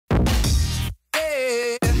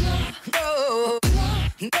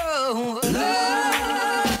And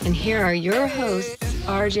here are your hosts,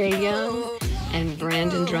 RJ Young and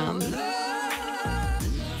Brandon Drum.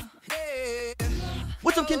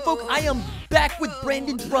 What's up, kinfolk? I am back with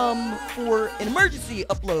Brandon Drum for an emergency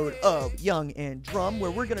upload of Young and Drum,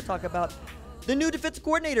 where we're going to talk about the new defensive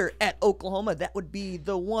coordinator at Oklahoma. That would be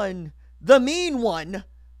the one, the mean one,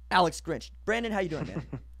 Alex Grinch. Brandon, how you doing, man?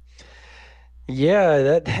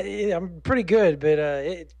 Yeah, I'm pretty good, but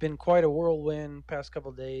it's been quite a whirlwind past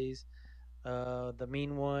couple of days. The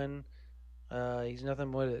mean one, he's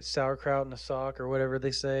nothing but a sauerkraut in a sock or whatever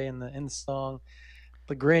they say in the song.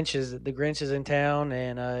 The Grinch is in town,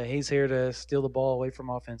 and he's here to steal the ball away from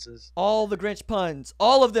offenses. All the Grinch puns,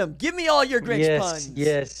 all of them. Give me all your Grinch puns.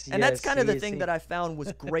 Yes. And that's kind of the thing that I found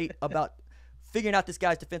was great about figuring out this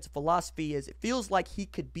guy's defensive philosophy is it feels like he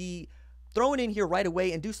could be thrown in here right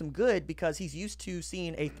away and do some good because he's used to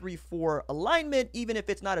seeing a 3-4 alignment, even if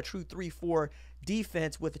it's not a true 3-4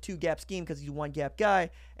 defense with a two-gap scheme because he's a one-gap guy.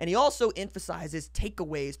 And he also emphasizes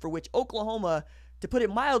takeaways, for which Oklahoma, to put it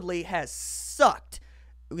mildly, has sucked.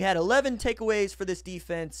 We had 11 takeaways for this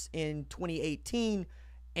defense in 2018,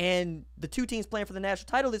 and the two teams playing for the national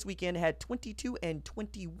title this weekend had 22 and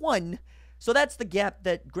 21. So that's the gap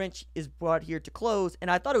that Grinch is brought here to close. And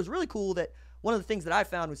I thought it was really cool that one of the things that I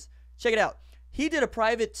found was, check it out, he did a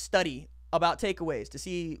private study about takeaways to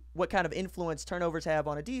see what kind of influence turnovers have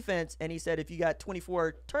on a defense. And he said if you got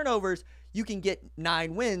 24 turnovers, you can get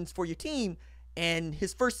 9 wins for your team. And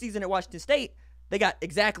his first season at Washington State, they got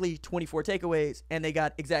exactly 24 takeaways, and they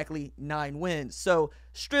got exactly 9 wins. So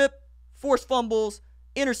strip, forced fumbles,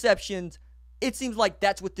 interceptions, it seems like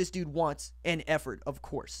that's what this dude wants, and effort, of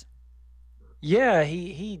course. Yeah,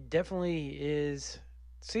 he definitely is.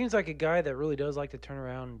 Seems like a guy that really does like to turn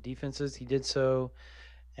around defenses. He did so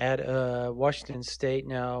at Washington State.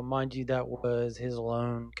 Now, mind you, that was his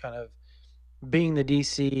alone kind of being the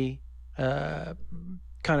DC kind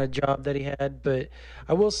of job that he had. But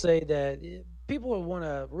I will say that people would want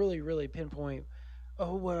to really pinpoint,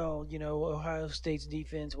 oh, well, Ohio State's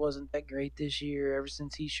defense wasn't that great this year ever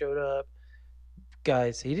since he showed up.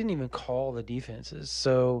 Guys, he didn't even call the defenses.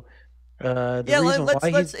 So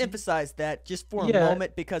let's emphasize that just for a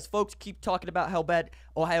moment, because folks keep talking about how bad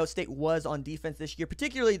Ohio State was on defense this year,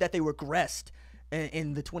 particularly that they regressed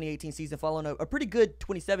in the 2018 season following a pretty good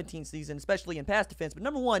 2017 season, especially in pass defense. But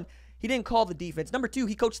number one, he didn't call the defense. Number two,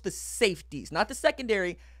 he coached the safeties, not the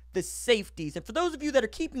secondary, the safeties. And for those of you that are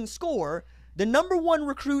keeping score, the number one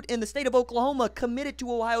recruit in the state of Oklahoma committed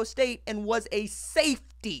to Ohio State and was a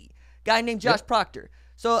safety, guy named Josh Proctor.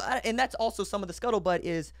 So, and that's also some of the scuttlebutt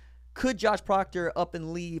is, could Josh Proctor up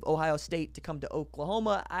and leave Ohio State to come to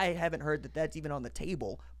Oklahoma? I haven't heard that that's even on the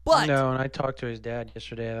table. But no, and I talked to his dad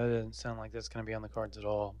yesterday. That doesn't sound like that's going to be on the cards at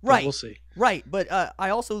all. But right. We'll see. Right. But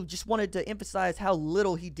I also just wanted to emphasize how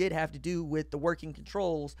little he did have to do with the working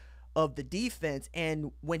controls of the defense. And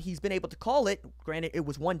when he's been able to call it, granted it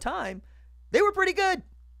was one time, they were pretty good.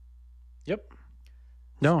 Yep.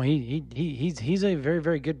 No, he's a very,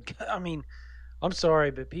 very good guy. I mean, I'm sorry,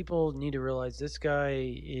 but people need to realize this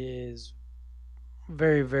guy is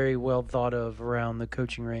very, very well thought of around the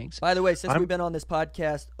coaching ranks. By the way, since we've been on this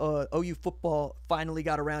podcast, OU football finally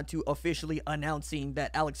got around to officially announcing that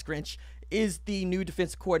Alex Grinch is the new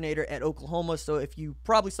defensive coordinator at Oklahoma. So if you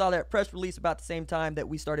probably saw that press release about the same time that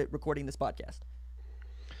we started recording this podcast.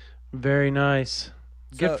 Very nice.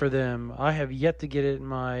 Good for them. I have yet to get it in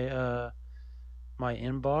my my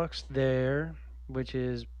inbox there, which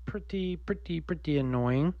is pretty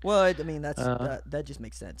annoying. Well, I mean that just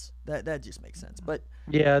makes sense. That just makes sense. But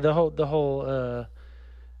yeah, the whole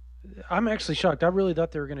I'm actually shocked. I really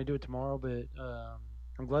thought they were going to do it tomorrow, but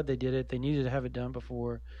I'm glad they did it. They needed to have it done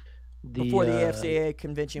before the FCAA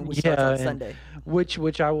convention, which starts on Sunday.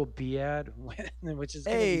 Which I will be at. Which is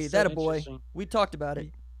that a boy. We talked about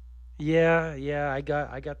it. Yeah. I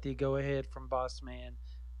got the go ahead from Boss Man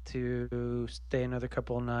to stay another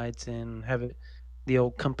couple of nights and have it. The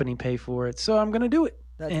old company pay for it, so I'm gonna do it,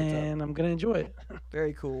 and I'm gonna enjoy it.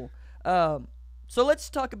 Very cool. So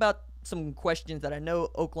let's talk about some questions that I know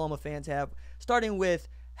Oklahoma fans have. Starting with,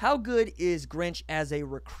 how good is Grinch as a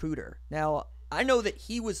recruiter? Now, I know that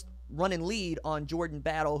he was running lead on Jordan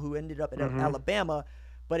Battle, who ended up at Alabama,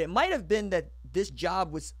 but it might have been that this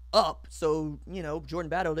job was up, so Jordan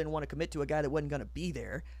Battle didn't want to commit to a guy that wasn't going to be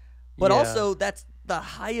there. But also, that's the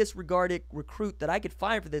highest regarded recruit that I could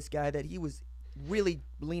find for this guy that he was really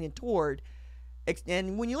leaning toward.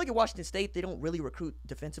 And when you look at Washington State, they don't really recruit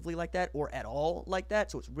defensively like that or at all like that,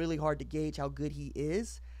 so it's really hard to gauge how good he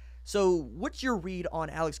is. So what's your read on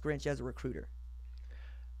Alex Grinch as a recruiter?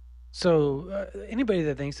 So anybody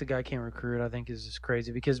that thinks the guy can't recruit, I think, is just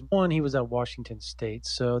crazy because one, he was at Washington State,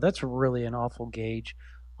 so that's really an awful gauge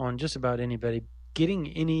on just about anybody. Getting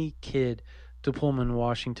any kid to Pullman,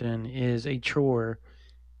 Washington, is a chore,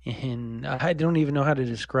 and I don't even know how to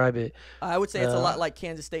describe it. I would say it's a lot like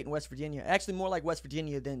Kansas State and West Virginia. Actually, more like West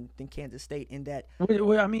Virginia than Kansas State in that.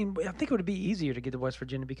 Well, I mean, I think it would be easier to get to West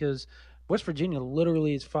Virginia because West Virginia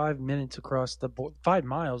literally is 5 miles across the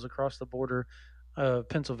border of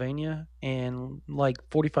Pennsylvania and like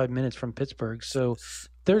 45 minutes from Pittsburgh. So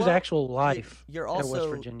there's actual life You're at West also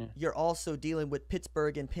Virginia. you're also dealing with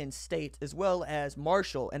Pittsburgh and Penn State as well as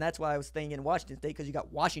Marshall, and that's why I was thinking Washington State because you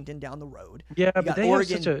got Washington down the road. Yeah, you but got they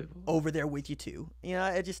Oregon have such a over there with you too. You know,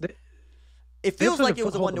 it they feels have like such it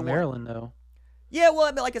was a foothold 1-1. in Maryland though. Yeah, well,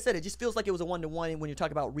 I mean, like I said, it just feels like it was a 1-1 when you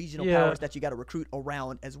talk about regional Yeah. powers that you got to recruit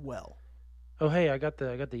around as well. Oh, hey, I got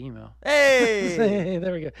the email. Hey,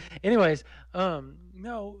 There we go. Anyways,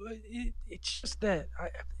 no, it's just that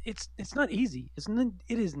it's not easy.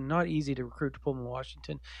 It is not easy to recruit to Pullman,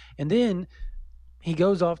 Washington, and then he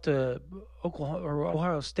goes off to Oklahoma or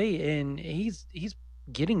Ohio State, and he's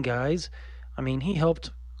getting guys. I mean, he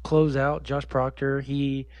helped close out Josh Proctor.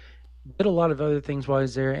 He did a lot of other things while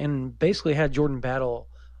he's there, and basically had Jordan Battle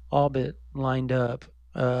all but lined up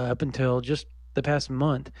until just the past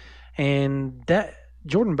month. And that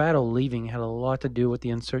Jordan Battle leaving had a lot to do with the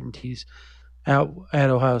uncertainties out at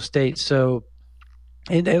Ohio State. So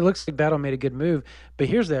it looks like Battle made a good move. But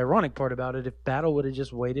here's the ironic part about it. If Battle would have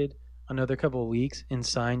just waited another couple of weeks and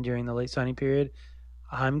signed during the late signing period,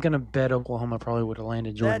 I'm going to bet Oklahoma probably would have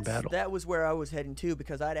landed Jordan Battle. That was where I was heading to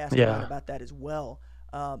because I'd asked Yeah. Ryan about that as well.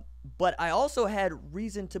 But I also had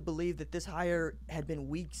reason to believe that this hire had been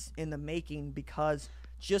weeks in the making because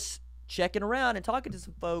just checking around and talking to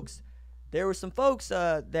some folks, there were some folks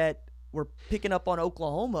that were picking up on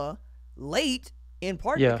Oklahoma late, in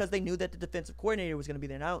part Yeah. because they knew that the defensive coordinator was going to be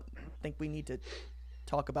there. And I don't think we need to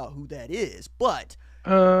talk about who that is, but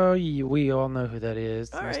We all know who that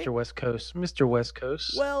is. All Mr. right. West Coast. Mr. West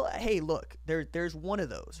Coast. well, hey, look, there's one of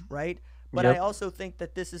those, right? But Yep. I also think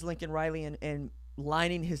that this is Lincoln Riley and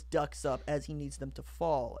lining his ducks up as he needs them to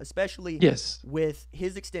fall, especially Yes. with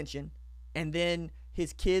his extension and then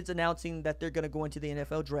his kids announcing that they're going to go into the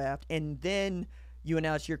NFL draft, and then you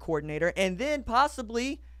announce your coordinator, and then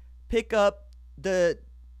possibly pick up I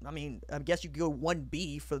guess you could go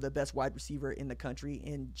 1B for the best wide receiver in the country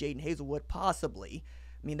in Jaden Hazelwood, possibly.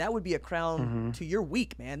 I mean, that would be a crown to your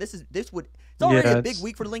week, man. It's already a big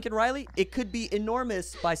week for Lincoln Riley. It could be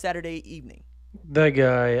enormous by Saturday evening. That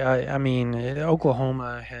guy, I mean,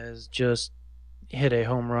 Oklahoma has just hit a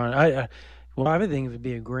home run. I think it would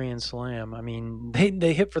be a grand slam. I mean,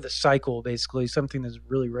 they hit for the cycle, basically, something that's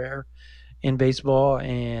really rare in baseball,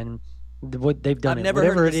 and what they've done. I've never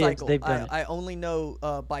Whatever heard of it the is, cycle. they've done it. I only know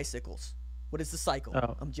bicycles. What is the cycle?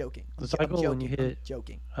 Oh. I'm joking. The cycle when you hit I'm it.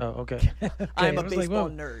 joking. Oh, okay. I'm a I was like, baseball well,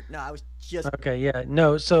 nerd. No, I was just okay, yeah,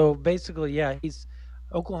 no. So basically, yeah,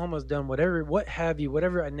 Oklahoma's done whatever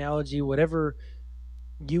analogy, whatever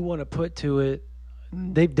you want to put to it.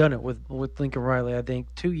 They've done it with Lincoln Riley. I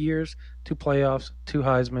think 2 years, 2 playoffs, 2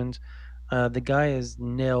 Heismans. The guy has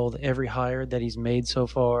nailed every hire that he's made so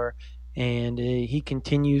far, and he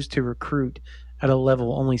continues to recruit at a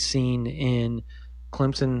level only seen in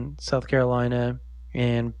Clemson, South Carolina,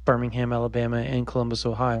 and Birmingham, Alabama, and Columbus,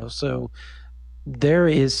 Ohio. So there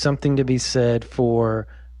is something to be said for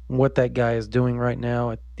what that guy is doing right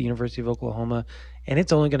now at the University of Oklahoma, and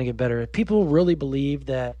it's only going to get better. If people really believe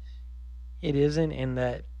that it isn't and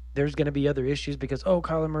that there's going to be other issues because,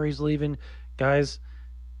 Kyler Murray's leaving, guys,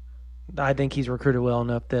 I think he's recruited well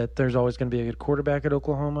enough that there's always going to be a good quarterback at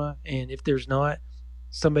Oklahoma, and if there's not,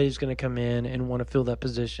 somebody's going to come in and want to fill that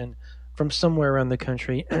position from somewhere around the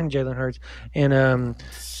country, Jalen Hurts, and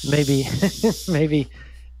maybe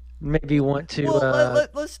want to. Well,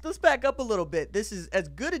 let's back up a little bit. This is as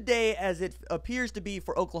good a day as it appears to be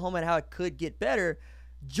for Oklahoma and how it could get better.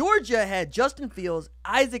 Georgia had Justin Fields,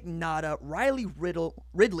 Isaac Nada, Riley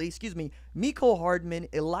Ridley, Miko Hardman,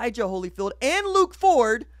 Elijah Holyfield, and Luke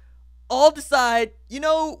Ford all decide,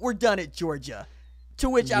 we're done at Georgia. To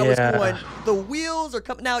which I was going, the wheels are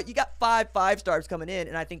coming. Now, you got 5 stars coming in,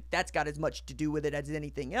 and I think that's got as much to do with it as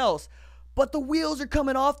anything else. But the wheels are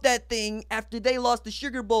coming off that thing after they lost the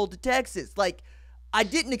Sugar Bowl to Texas. Like, I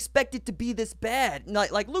didn't expect it to be this bad.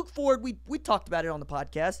 Like Luke Ford, we talked about it on the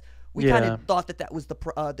podcast. We kind of thought that was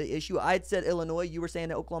the issue. I had said Illinois. You were saying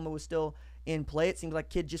that Oklahoma was still in play. It seemed like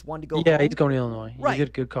kid just wanted to go Yeah, home. he's going to Illinois.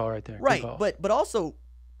 Right. Good call right there. Right, Good but also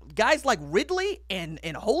guys like Ridley and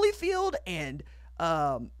Holyfield and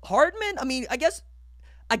Hardman. I mean, I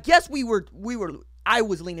guess we were I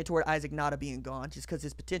was leaning toward Isaac Nada being gone just because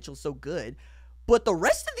his potential is so good. But the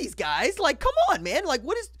rest of these guys, like, come on, man. Like,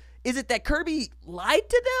 what is it that Kirby lied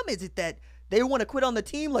to them? Is it that they want to quit on the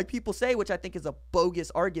team like people say, which I think is a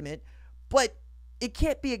bogus argument? But it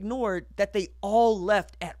can't be ignored that they all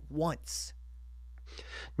left at once.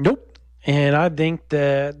 Nope. And I think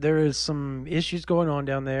that there is some issues going on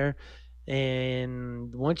down there.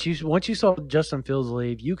 And once you saw Justin Fields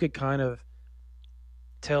leave, you could kind of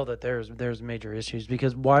tell that there's major issues,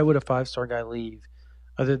 because why would a 5-star guy leave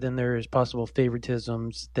other than there's possible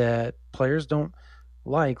favoritisms that players don't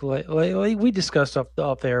like we discussed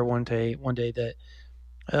off there one day that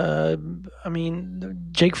I mean,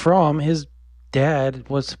 Jake Fromm, his dad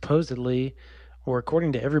was supposedly, or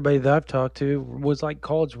according to everybody that I've talked to, was like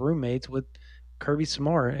college roommates with Kirby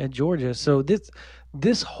Smart at Georgia. So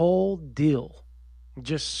this whole deal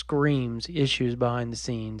just screams issues behind the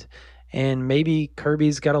scenes. And maybe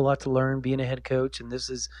Kirby's got a lot to learn being a head coach, and this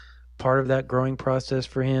is part of that growing process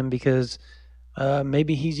for him, because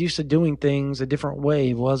maybe he's used to doing things a different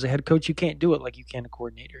way. Well, as a head coach, you can't do it like you can a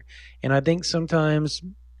coordinator. And I think sometimes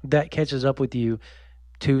that catches up with you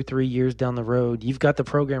 2-3 years down the road. You've got the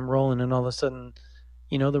program rolling, and all of a sudden,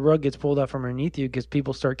 the rug gets pulled out from underneath you because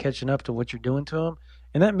people start catching up to what you're doing to them.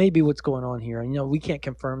 And that may be what's going on here. We can't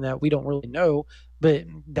confirm that. We don't really know. But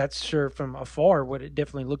that's sure from afar what it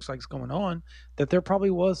definitely looks like is going on, that there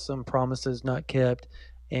probably was some promises not kept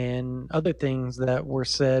and other things that were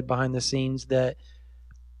said behind the scenes that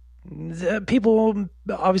people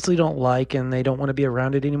obviously don't like, and they don't want to be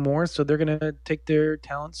around it anymore. So they're going to take their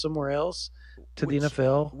talent somewhere else to the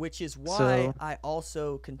NFL. Which is why I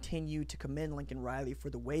also continue to commend Lincoln Riley for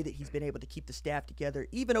the way that he's been able to keep the staff together,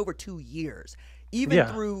 even over 2 years, even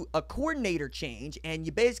through a coordinator change. And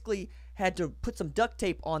you basically had to put some duct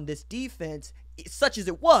tape on this defense, such as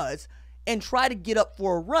it was, and try to get up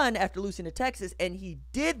for a run after losing to Texas. And he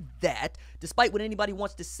did that, despite what anybody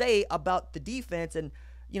wants to say about the defense. And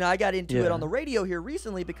I got into it on the radio here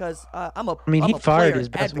recently because he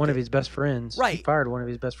fired one of his best friends. Right. He fired one of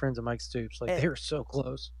his best friends, Mike Stoops. They were so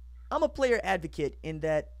close. I'm a player advocate in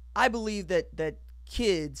that I believe that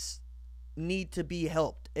kids need to be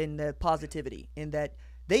helped in the positivity, in that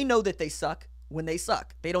they know that they suck when they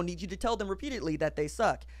suck. They don't need you to tell them repeatedly that they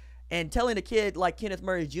suck. And telling a kid like Kenneth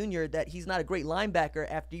Murray Jr. that he's not a great linebacker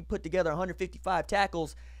after he put together 155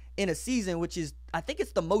 tackles in a season, which is, I think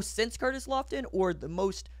it's the most since Curtis Lofton, or the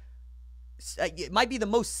most, it might be the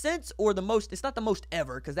most since, or the most, it's not the most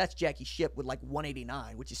ever, because that's Jackie Shipp with like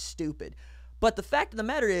 189, which is stupid. But the fact of the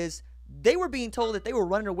matter is, they were being told that they were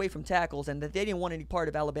running away from tackles and that they didn't want any part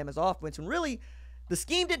of Alabama's offense, and really, the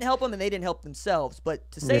scheme didn't help them and they didn't help themselves. But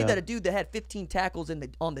to say that a dude that had 15 tackles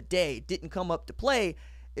on the day didn't come up to play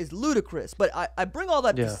is ludicrous. But I bring all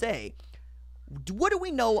that to say, what do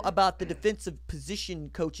we know about the defensive position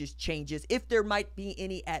coaches changes, if there might be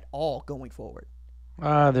any at all going forward?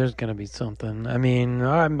 There's going to be something. I mean,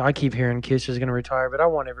 I keep hearing Kish is going to retire, but I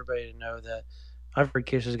want everybody to know that I've heard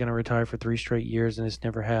Kish is going to retire for 3 straight years, and it's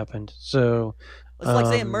never happened. So it's like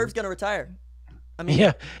saying Merv's going to retire. I mean,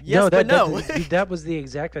 yes, but no. That was the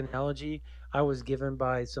exact analogy I was given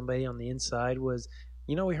by somebody on the inside was,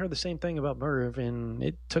 we heard the same thing about Merv, and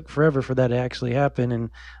it took forever for that to actually happen. And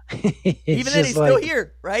even then, he's still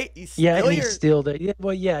here, right? He's still here. He's still there. Yeah,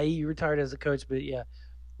 well, he retired as a coach, but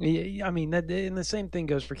I mean, and the same thing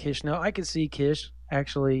goes for Kish. Now, I could see Kish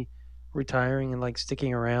actually retiring and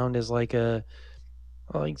sticking around as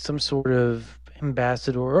some sort of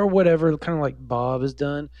ambassador or whatever, kind of like Bob has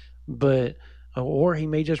done, but or he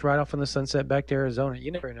may just ride off in the sunset back to Arizona.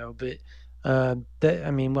 You never know, but. I've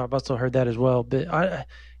also heard that as well. But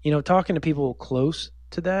talking to people close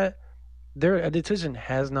to that, a decision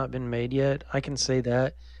has not been made yet. I can say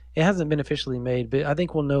that it hasn't been officially made, but I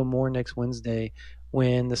think we'll know more next Wednesday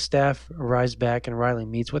when the staff arrives back and Riley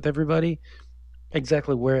meets with everybody,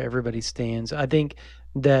 exactly where everybody stands. I think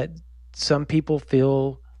that some people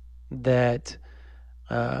feel that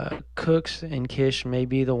Cooks and Kish may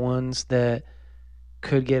be the ones that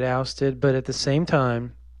could get ousted, but at the same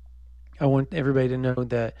time, I want everybody to know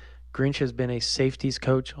that Grinch has been a safeties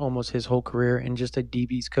coach almost his whole career and just a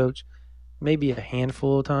DBs coach, maybe a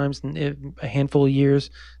handful of times, a handful of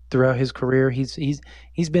years throughout his career. He's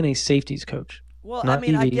been a safeties coach. Well, I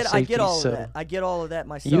mean, I get all of that. I get all of that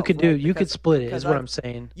myself. You could split it, is what I'm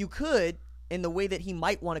saying. You could, in the way that he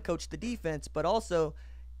might want to coach the defense, but also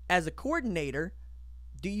as a coordinator,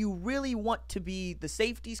 do you really want to be the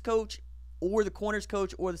safeties coach or the corners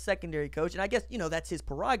coach or the secondary coach? And I guess, that's his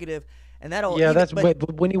prerogative. And that'll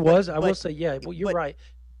but when he was, I will say, well, you're right.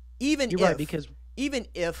 Even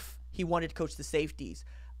if he wanted to coach the safeties,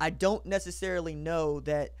 I don't necessarily know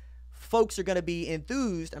that folks are going to be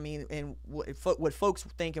enthused. I mean, and what folks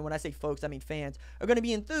think, and when I say folks, I mean fans, are going to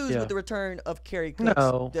be enthused with the return of Kerry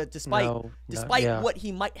Cooks, despite what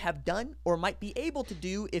he might have done or might be able to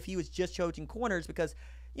do if he was just coaching corners. Because,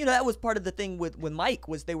 that was part of the thing with Mike,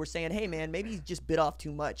 was they were saying, hey, man, maybe he's just bit off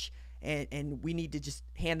too much, and we need to just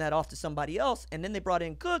hand that off to somebody else. And then they brought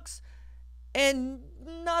in Cooks, and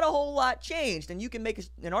not a whole lot changed. And you can make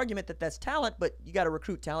an argument that that's talent, but you got to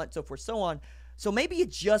recruit talent, so forth, so on. So maybe you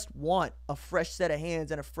just want a fresh set of hands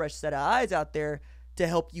and a fresh set of eyes out there to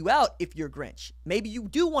help you out if you're Grinch. Maybe you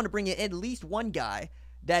do want to bring in at least one guy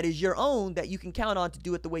that is your own that you can count on to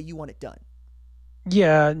do it the way you want it done.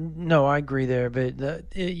 Yeah, no, I agree there. But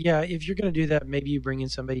if you're going to do that, maybe you bring in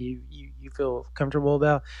somebody you feel comfortable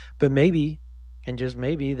about. But maybe, and just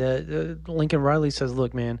maybe, that Lincoln Riley says,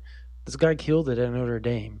 look, man, this guy killed it at Notre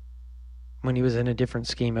Dame when he was in a different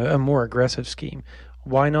scheme, a more aggressive scheme.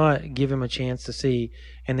 Why not give him a chance to see?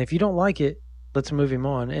 And if you don't like it, let's move him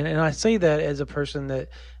on. And I say that as a person that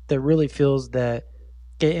really feels that.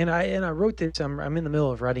 And I wrote this. I'm in the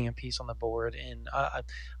middle of writing a piece on the board, and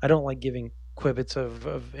I don't like giving quibits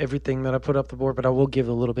of everything that I put up the board, but I will give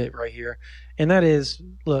a little bit right here. And that is,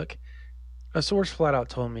 look, a source flat out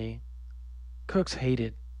told me Cooks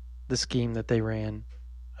hated the scheme that they ran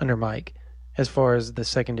under Mike as far as the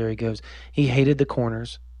secondary goes. He hated the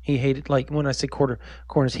corners. He hated, like when I say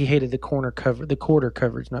corners, he hated the quarter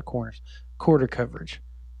coverage, not corners, quarter coverage.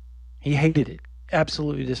 He hated it.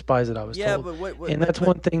 Absolutely despised it, I was told. And that's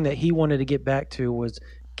one thing that he wanted to get back to, was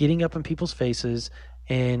getting up in people's faces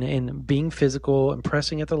and being physical and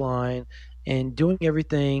pressing at the line and doing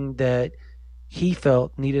everything that he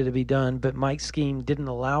felt needed to be done. But Mike's scheme didn't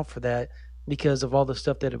allow for that because of all the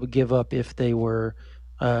stuff that it would give up if they were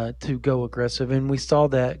to go aggressive. And we saw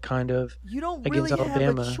that kind of you don't against really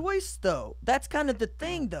Alabama. have a choice, though. That's kind of the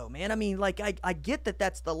thing, though, man. I mean, like, I get that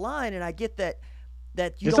that's the line, and I get that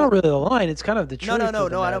you it's don't... not really the line. It's kind of the truth.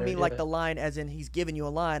 No. I don't mean like the line as in he's giving you a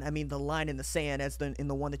line. I mean the line in the sand as in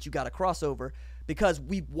the one that you got to cross over, because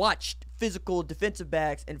we've watched physical defensive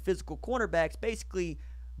backs and physical cornerbacks basically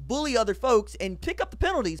bully other folks and pick up the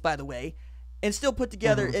penalties, by the way, and still put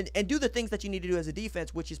together and do the things that you need to do as a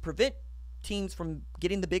defense, which is prevent teams from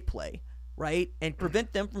getting the big play, right? And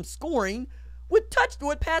prevent them from scoring with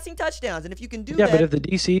passing touchdowns. And if you can do that... Yeah, but if the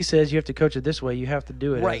DC says you have to coach it this way, you have to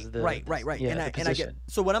do it right, as the... Right. Yeah, and I get...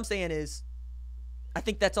 So what I'm saying is, I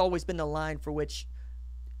think that's always been the line for which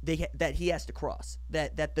that he has to cross,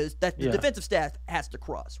 that the defensive staff has to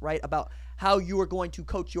cross, right? About how you are going to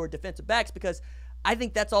coach your defensive backs, because I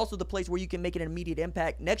think that's also the place where you can make an immediate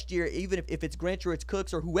impact next year, even if it's Grinch or it's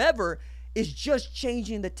Cooks or whoever, is just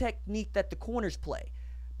changing the technique that the corners play.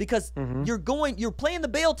 Because you're playing the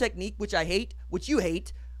bail technique, which I hate, which you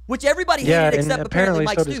hate, which everybody hated except apparently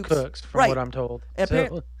Mike Stoops. Cooks, from what I'm told.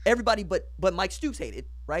 Everybody but Mike Stoops hated,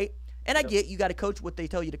 right? And I get you got to coach what they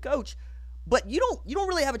tell you to coach, but you don't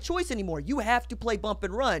really have a choice anymore. You have to play bump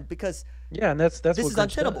and run, because and that's this what is Grinch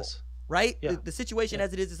untenable, does. right? The situation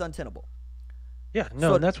as it is untenable. Yeah,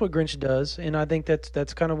 no, and that's what Grinch does, and I think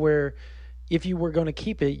that's kind of where, if you were going to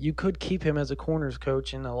keep it, you could keep him as a corners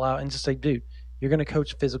coach and just say, dude, you're going to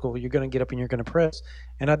coach physical, you're going to get up and you're going to press.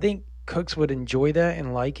 And I think Cooks would enjoy that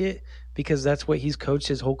and like it, because that's what he's coached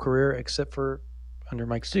his whole career, except for under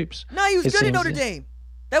Mike Stoops. No, he was good at Notre Dame.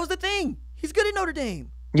 That was the thing. He's good at Notre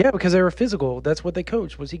Dame. Yeah, because they were physical. That's what they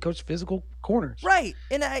coached. He coached physical corners. Right.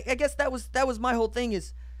 And I guess that was my whole thing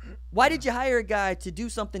is, why did you hire a guy to do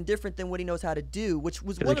something different than what he knows how to do? Which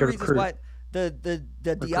was one of the reasons why the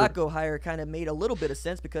Diaco hire kind of made a little bit of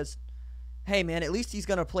sense, because, hey, man, at least he's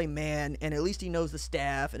going to play man, and at least he knows the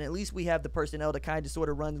staff, and at least we have the personnel to kind of sort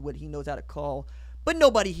of run what he knows how to call. But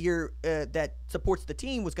nobody here that supports the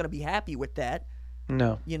team was going to be happy with that.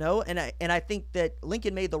 No. And I think that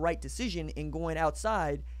Lincoln made the right decision in going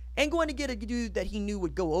outside and going to get a dude that he knew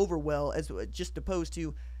would go over well, as just opposed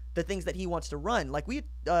to the things that he wants to run. Like we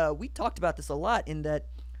talked about this a lot, in that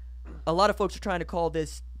a lot of folks are trying to call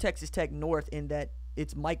this Texas Tech North, in that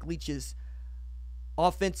it's Mike Leach's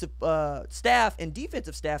offensive staff and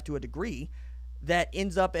defensive staff to a degree that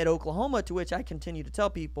ends up at Oklahoma, to which I continue to tell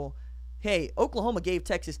people, hey, Oklahoma gave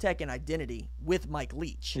Texas Tech an identity with Mike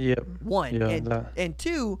Leach. Yep. One. And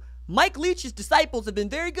two, Mike Leach's disciples have been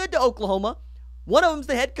very good to Oklahoma. One of them's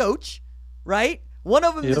the head coach, right? One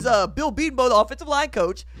of them is Bill Bedenbaugh, the offensive line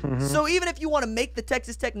coach. So even if you want to make the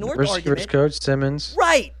Texas Tech North argument. Receivers coach Simmons.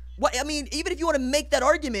 Right. Well, I mean, even if you want to make that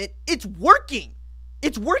argument, it's working.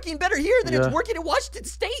 It's working better here than it's working at Washington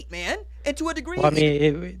State, man. And to a degree. Well, I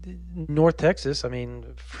mean, North Texas, I mean,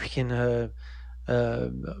 freaking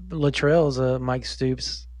Latrell's Mike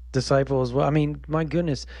Stoops' disciple as well. I mean, my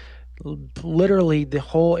goodness. literally the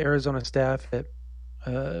whole Arizona staff at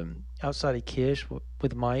outside of Kish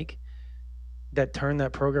with Mike that turned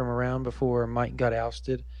that program around before Mike got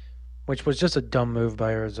ousted, which was just a dumb move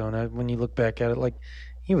by Arizona. When you look back at it, like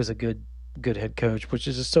he was a good head coach, which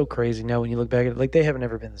is just so crazy now when you look back at it. Like they haven't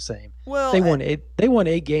ever been the same. Well, they won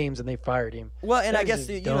eight games and they fired him. Well, and That I was guess just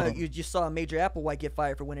you know dumb. you just saw Major Applewhite get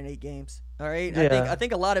fired for winning 8 games. All right, Yeah. I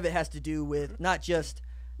think a lot of it has to do with not just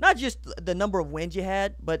the number of wins you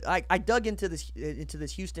had, but I dug into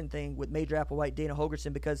this Houston thing with Major Applewhite, Dana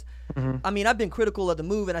Holgerson, because I mean I've been critical of the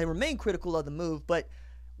move and I remain critical of the move, but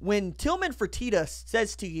when Tillman Fertitta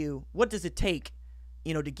says to you, what does it take,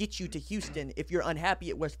 to get you to Houston if you're unhappy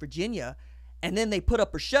at West Virginia, and then they put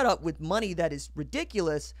up or shut up with money that is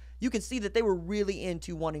ridiculous, you can see that they were really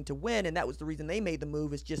into wanting to win, and that was the reason they made the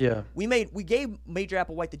move. Is just we gave Major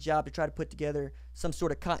Applewhite the job to try to put together some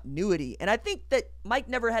sort of continuity, and I think that Mike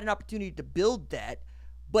never had an opportunity to build that,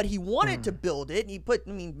 but he wanted to build it,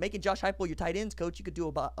 and making Josh Heupel your tight ends coach, you could do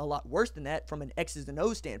about a lot worse than that from an X's and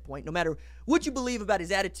O's standpoint, no matter what you believe about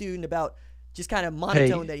his attitude and about just kind of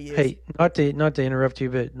monotone that he is. Hey, not to interrupt you,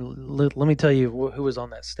 but let me tell you who was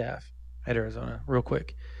on that staff at Arizona real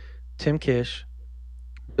quick. Tim Kish,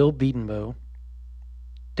 Bill Bedenbow,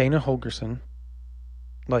 Dana Holgerson.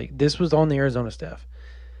 Like, this was on the Arizona staff.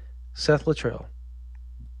 Seth Luttrell,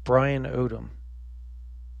 Brian Odom.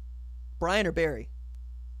 Brian or Barry?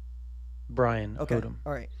 Brian Okay. Odom.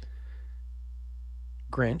 All right.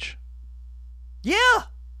 Grinch. Yeah.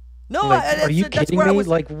 No, Like, are you that's kidding where I me? was.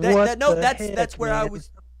 Like, what the That's heck, where I man? was.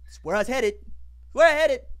 That's where I was headed. Where I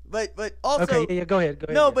headed. But also. Okay, yeah, go ahead.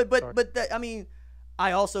 No, man. but Sorry. I mean,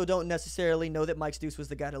 I also don't necessarily know that Mike Stoops was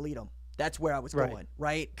the guy to lead them. That's where I was Right. going,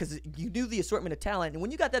 right? Because you knew the assortment of talent, and when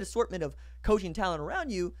you got that assortment of coaching talent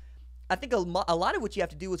around you, I think a lot of what you have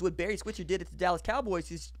to do is what Barry Switzer did at the Dallas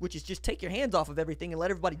Cowboys, which is just take your hands off of everything and let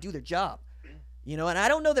everybody do their job. And I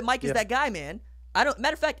don't know that Mike is that guy, man.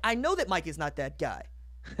 Matter of fact, I know that Mike is not that guy.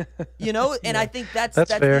 And I think that's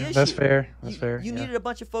fair. the issue. That's fair. You needed a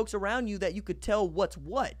bunch of folks around you that you could tell what's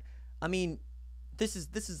what. I mean, this is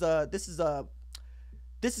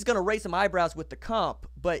going to raise some eyebrows with the comp,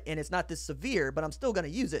 and it's not this severe, but I'm still going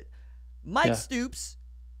to use it. Mike Stoops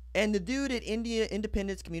and the dude at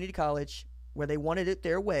Independence Community College, where they wanted it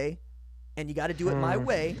their way, and you got to do it my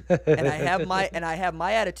way, and I have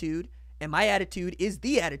my attitude, and my attitude is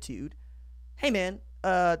the attitude. Hey, man,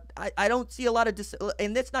 I don't see a lot of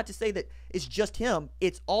and that's not to say that it's just him.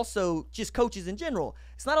 It's also just coaches in general.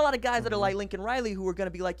 It's not a lot of guys that are like Lincoln Riley who are going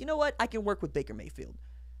to be like, you know what, I can work with Baker Mayfield.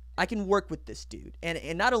 I can work with this dude.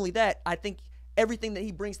 And not only that, I think everything that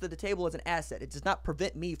he brings to the table is an asset. It does not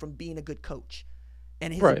prevent me from being a good coach.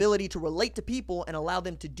 And his ability to relate to people and allow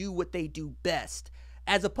them to do what they do best.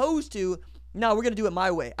 As opposed to, no, we're going to do it my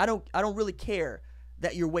way. I don't really care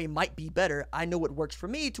that your way might be better. I know what works for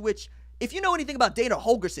me, to which, if you know anything about Dana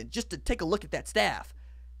Holgerson, just to take a look at that staff,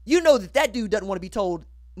 you know that dude doesn't want to be told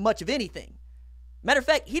much of anything. Matter of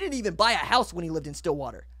fact, he didn't even buy a house when he lived in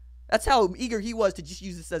Stillwater. That's how eager he was to just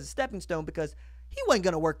use this as a stepping stone, because he wasn't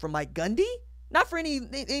going to work for Mike Gundy, not for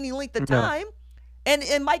any length of time.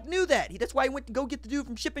 And Mike knew that. That's why he went to go get the dude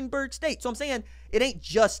from Shippensburg State. So I'm saying it ain't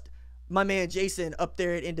just my man Jason up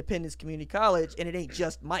there at Independence Community College, and it ain't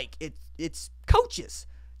just Mike. It's coaches.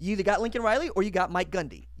 You either got Lincoln Riley or you got Mike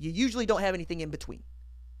Gundy. You usually don't have anything in between.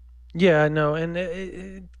 Yeah, no, and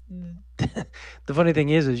the funny thing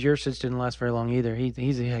is Yurcich didn't last very long either.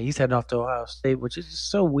 He's heading off to Ohio State, which is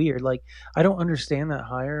so weird. Like, I don't understand that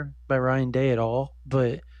hire by Ryan Day at all,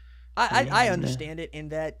 but I understand it in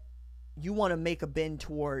that you want to make a bend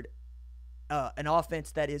toward an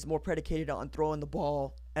offense that is more predicated on throwing the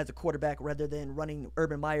ball as a quarterback rather than running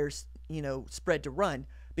Urban Meyer's spread to run,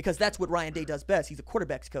 because that's what Ryan Day does best. He's a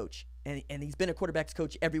quarterback's coach, and he's been a quarterback's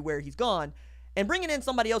coach everywhere he's gone. And bringing in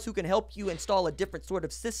somebody else who can help you install a different sort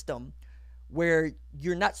of system where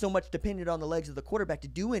you're not so much dependent on the legs of the quarterback to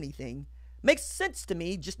do anything makes sense to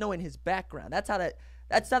me, just knowing his background. That's how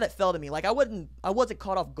that felt to me. Like, I wasn't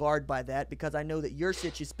caught off guard by that, because I know that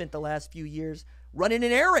Yurcich has spent the last few years running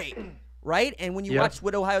an air raid, right? And when you watch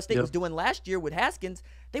what Ohio State was doing last year with Haskins,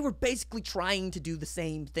 they were basically trying to do the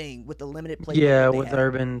same thing with the limited play. With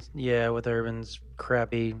Urban's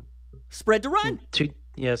crappy spread to run.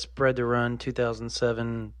 Spread to run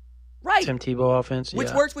 2007 right. Tim Tebow offense.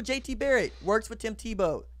 Which works with JT Barrett, works with Tim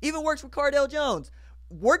Tebow, even works with Cardale Jones.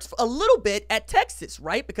 Works a little bit at Texas,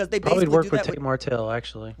 right? Because they basically probably work do with that Tate Martell,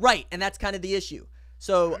 actually. Right, and that's kind of the issue.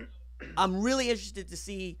 So I'm really interested to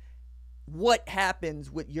see what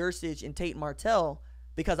happens with Yurcich and Tate Martell,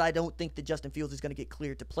 because I don't think that Justin Fields is going to get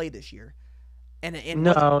cleared to play this year. And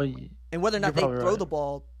whether or not they throw the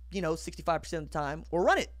ball, 65% of the time, or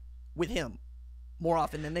run it. with him more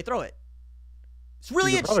often than they throw it. It's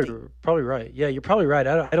really You're interesting. probably right. Yeah, you're probably right.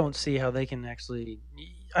 I don't see how they can actually.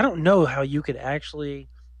 I don't know how you could actually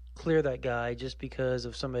clear that guy just because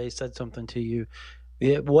of somebody said something to you.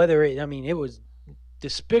 Whether it, I mean, it was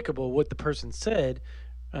despicable what the person said.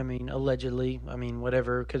 I mean, allegedly. I mean,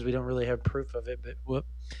 whatever, because we don't really have proof of it. But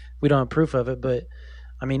we don't have proof of it. But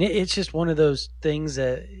I mean, it's just one of those things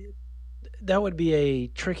that would be a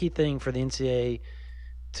tricky thing for the NCAA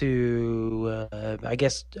to, I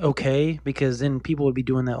guess, okay, because then people would be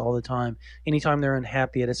doing that all the time. Anytime they're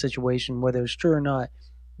unhappy at a situation, whether it's true or not,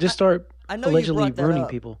 just start allegedly ruining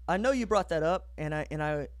people. I know you brought that up, and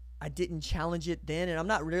I didn't challenge it then, and I'm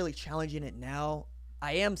not really challenging it now.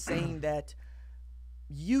 I am saying that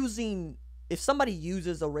if somebody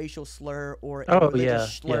uses a racial slur or a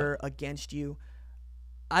religious slur against you,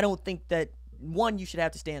 I don't think that, one, you should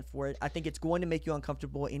have to stand for it. I think it's going to make you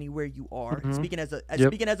uncomfortable anywhere you are. Mm-hmm.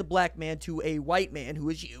 Speaking as a black man to a white man who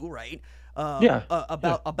is you, right?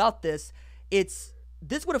 About this,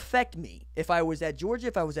 this would affect me if I was at Georgia,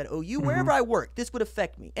 if I was at OU, wherever I work. This would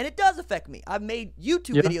affect me, and it does affect me. I've made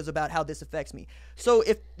YouTube videos about how this affects me. So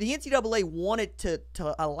if the NCAA wanted to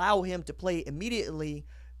allow him to play immediately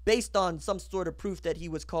based on some sort of proof that he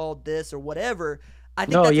was called this or whatever, I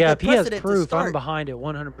think that's a good precedent. If he has proof, I'm behind it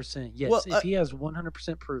 100%. Yes, well, if he has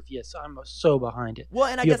 100% proof, yes, I'm so behind it. Well,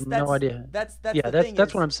 and I guess that's no idea.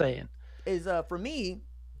 That's what I'm saying. Is for me,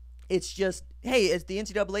 it's just, hey, as the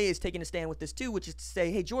NCAA is taking a stand with this too, which is to say,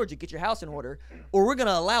 hey, Georgia, get your house in order, or we're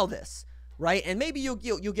gonna allow this, right? And maybe you'll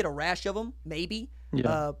get a rash of them, maybe.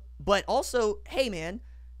 Yeah. But also, hey, man,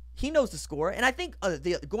 he knows the score. And I think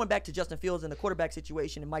going back to Justin Fields and the quarterback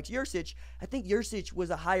situation and Mike Yurcich, I think Yurcich was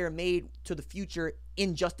a hire made to the future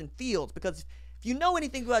in Justin Fields, because if you know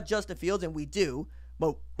anything about Justin Fields, and we do,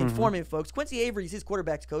 but informing folks, Quincy Avery is his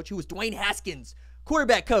quarterback's coach, who was Dwayne Haskins'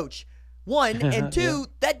 quarterback coach. One, and two,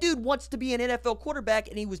 that dude wants to be an NFL quarterback,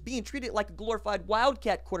 and he was being treated like a glorified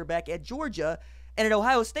Wildcat quarterback at Georgia. And at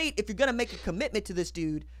Ohio State, if you're going to make a commitment to this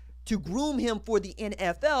dude to groom him for the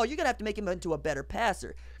NFL, you're going to have to make him into a better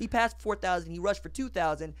passer. He passed 4,000. He rushed for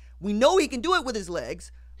 2,000. We know he can do it with his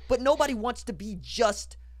legs, but nobody wants to be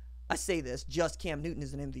just Cam Newton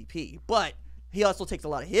is an MVP. But he also takes a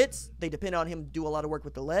lot of hits. They depend on him to do a lot of work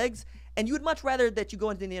with the legs. And you would much rather that you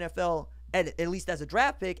go into the NFL, at least as a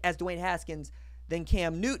draft pick, as Dwayne Haskins than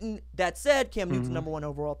Cam Newton. That said, Cam Newton's number 1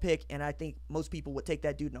 overall pick, and I think most people would take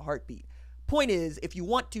that dude in a heartbeat. Point is, if you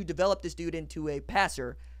want to develop this dude into a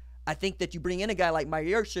passer, I think that you bring in a guy like Mike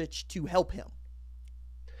Yurcich to help him.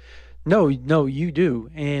 No, you do.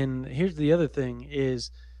 And here's the other thing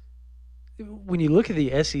is, when you look at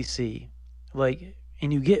the SEC,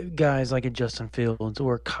 and you get guys like a Justin Fields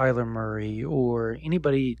or Kyler Murray or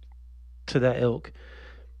anybody to that ilk,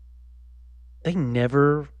 they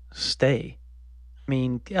never stay. I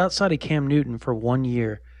mean, outside of Cam Newton for 1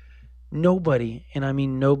 year, nobody, and I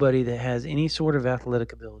mean nobody that has any sort of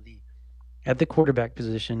athletic ability at the quarterback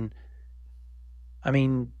position. I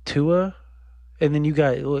mean, Tua, and then you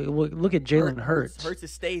got look at Jalen Hurts. Hurts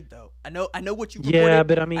has stayed though. I know what you reported. Yeah,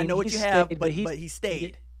 but I mean, I know what you have, but he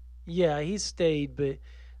stayed. Yeah, he stayed, but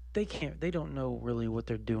they don't know really what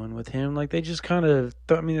they're doing with him. Like, they just kind of,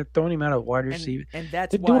 they're throwing him out of wide receiver. And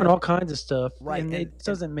that's they're doing all kinds of stuff, right? And it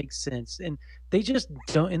doesn't make sense. And they just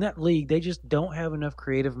don't, in that league, they just don't have enough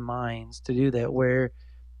creative minds to do that. Where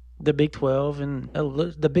the Big 12 and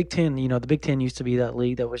the Big 10, the Big 10 used to be that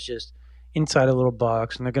league that was just inside a little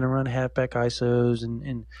box, and they're going to run halfback ISOs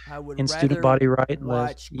and student body right and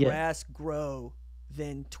watch grass grow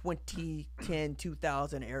than 2010,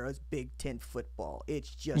 2000 era's Big Ten football.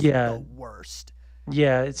 It's just the worst.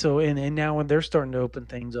 Yeah. So and now when they're starting to open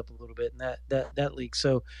things up a little bit in that league.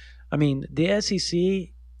 So, I mean, the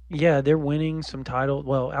SEC, they're winning some titles.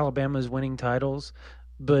 Well, Alabama's winning titles,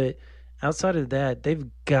 but outside of that,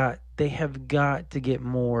 they have got to get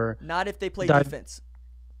more. Not if they play defense,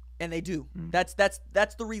 and they do. That's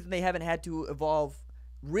the reason they haven't had to evolve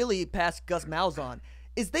really past Gus Malzahn.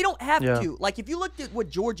 Is they don't have to. Like, if you looked at what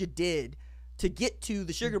Georgia did to get to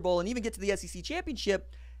the Sugar Bowl and even get to the SEC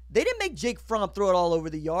championship, they didn't make Jake Fromm throw it all over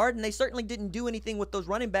the yard, and they certainly didn't do anything with those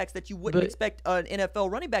running backs that you wouldn't expect an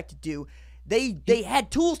NFL running back to do. They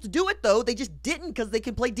had tools to do it, though. They just didn't because they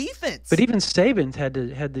can play defense. But even Saban's had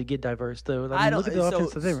to get diverse, though. Look at the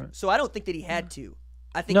offense that they run. So I don't think that he had to.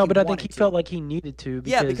 I think I think he felt like he needed to.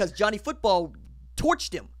 Because Johnny Football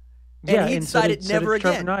torched him. And he decided never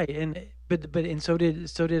again. Knight, but so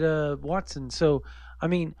did Watson. So, I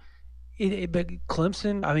mean, but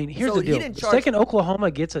Clemson. I mean, here's the deal: the second Oklahoma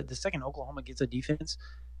gets a defense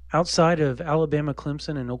outside of Alabama,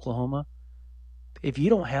 Clemson, and Oklahoma. If you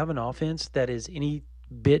don't have an offense that is any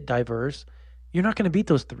bit diverse, you're not going to beat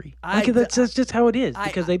those three. I- That's just how it is I-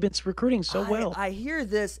 because they've been recruiting so well. I hear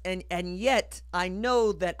this, and yet I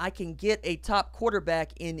know that I can get a top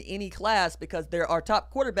quarterback in any class because there are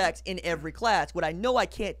top quarterbacks in every class. What I know I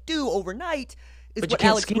can't do overnight is But you what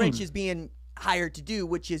can't Alex scheme. Grinch is being hired to do,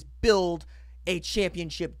 which is build a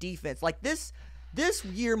championship defense. Like this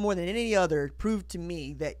year more than any other proved to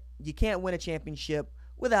me that you can't win a championship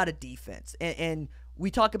without a defense. And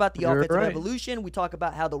we talk about the You're offensive right. evolution. We talk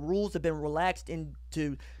about how the rules have been relaxed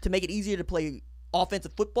to make it easier to play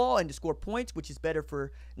offensive football and to score points, which is better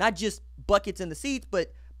for not just buckets in the seats,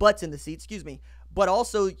 but butts in the seats, but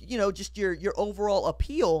also, just your overall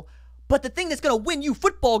appeal. But the thing that's going to win you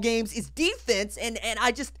football games is defense. And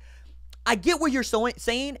I get what you're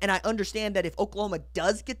saying, and I understand that if Oklahoma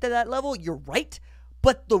does get to that level, you're right.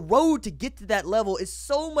 But the road to get to that level is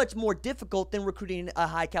so much more difficult than recruiting a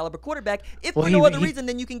high-caliber quarterback, if for no other reason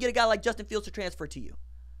than you can get a guy like Justin Fields to transfer to you.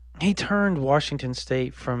 He turned Washington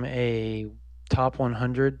State from a top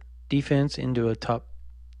 100 defense into a top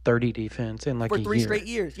 30 defense in like For a 3 year. straight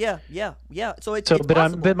years. Yeah. So it's But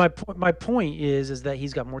possible. but my point is that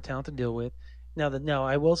he's got more talent to deal with. Now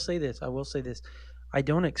I will say this. I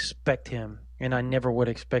don't expect him, and I never would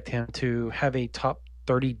expect him to have a top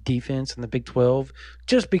 30 defense in the Big 12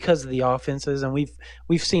 just because of the offenses, and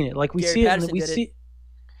we've seen it. Like we Gary see it, Patterson and we did it. see.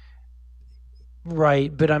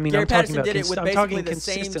 Right, but I mean, Gary I'm talking Patterson about did it with I'm basically talking the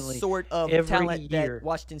same consistently sort of every talent year. that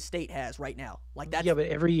Washington State has right now. Like that's Yeah, but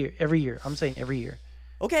every year. I'm saying every year.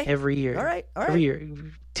 okay. Every year. All right. Every year.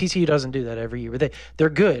 TCU doesn't do that every year, but they're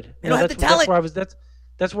good. They don't have the talent.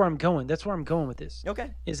 That's where I'm going. That's where I'm going with this.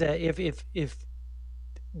 Okay. Is that if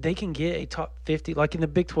they can get a top 50, like in the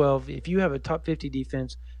Big 12, if you have a top 50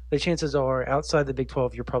 defense, the chances are outside the Big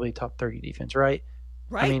 12, you're probably a top 30 defense, right?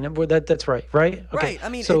 Right. I mean, that's right? Okay. Right. I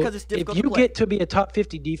mean, so because it's difficult if to you play. get to be a top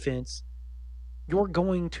 50 defense, you're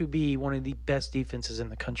going to be one of the best defenses in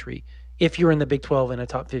the country if you're in the Big 12 and a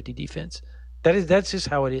top 50 defense. That's just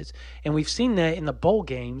how it is. And we've seen that in the bowl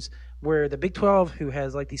games where the Big 12, who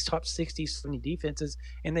has like these top 60, 70 defenses,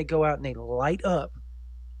 and they go out and they light up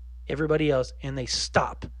everybody else and they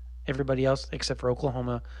stop everybody else except for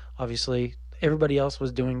Oklahoma. Obviously, everybody else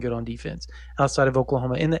was doing good on defense outside of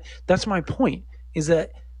Oklahoma. And that's my point, is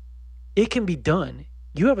that it can be done.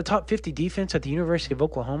 You have a top 50 defense at the University of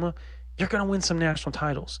Oklahoma, you're going to win some national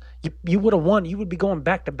titles. You would have won. You would be going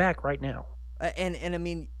back to back right now. And I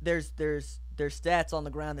mean, there's stats on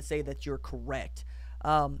the ground that say that you're correct.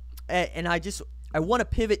 And I want to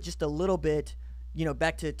pivot just a little bit,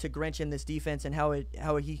 back to Grinch and this defense and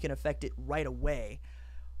how he can affect it right away.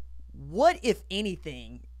 What, if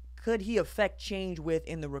anything, could he affect change with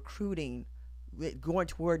in the recruiting going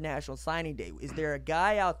toward National Signing Day? Is there a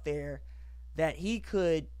guy out there that he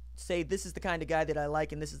could say, this is the kind of guy that I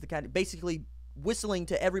like, and this is the kind of, basically whistling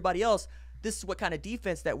to everybody else, this is what kind of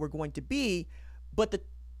defense that we're going to be? But the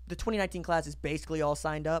 2019 class is basically all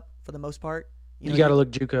signed up for the most part. You got to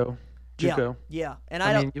look JUCO. Yeah. And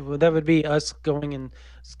I mean, that would be us going and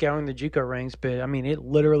scouring the JUCO ranks, but I mean, it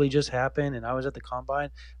literally just happened, and I was at the combine,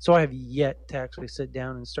 so I have yet to actually sit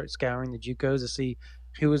down and start scouring the JUCOs to see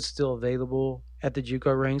who is still available at the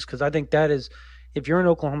JUCO ranks, because I think that is, if you're an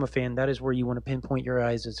Oklahoma fan, that is where you want to pinpoint your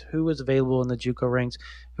eyes, is who is available in the JUCO ranks,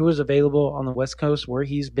 who is available on the West Coast where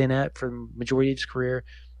he's been at for the majority of his career,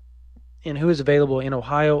 and who is available in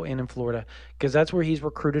Ohio and in Florida, because that's where he's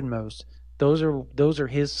recruited most. Those are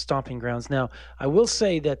his stomping grounds. Now, I will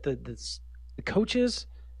say that the coaches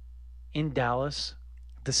in Dallas,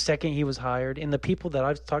 the second he was hired, and the people that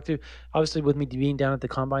I've talked to, obviously with me being down at the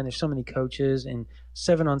combine, there's so many coaches and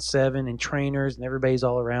 7-on-7 and trainers and everybody's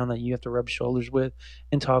all around that you have to rub shoulders with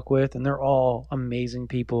and talk with, and they're all amazing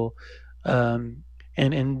people, and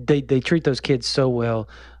they treat those kids so well,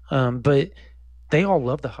 but they all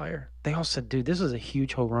love the hire. They all said, dude, this is a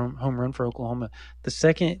huge home run for Oklahoma. The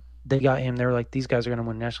second they got him, they were like, these guys are going to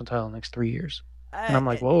win a national title in the next 3 years. And I'm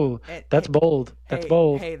like, whoa, that's bold. That's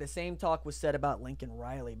bold. Hey, the same talk was said about Lincoln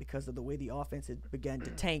Riley because of the way the offense had begun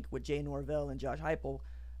to tank with Jay Norvell and Josh Heupel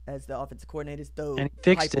as the offensive coordinators. Though and he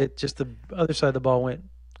fixed it, just the other side of the ball went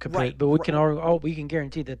kaput. Right, but we can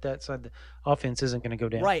guarantee that side of the offense isn't going to go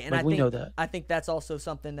down. Right, and we know that. I think that's also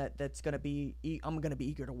something that's going to be. I'm going to be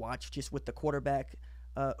eager to watch just with the quarterback.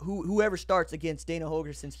 Whoever starts against Dana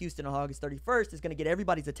Holgerson's Houston on August 31st is going to get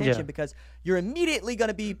everybody's attention because you're immediately going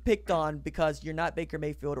to be picked on because you're not Baker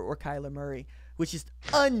Mayfield or Kyler Murray, which is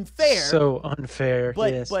unfair. So unfair.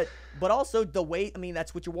 But yes. but also the way, I mean,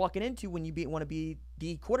 that's what you're walking into when you want to be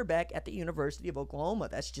the quarterback at the University of Oklahoma.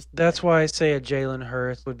 That's why I say a Jalen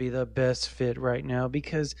Hurts would be the best fit right now,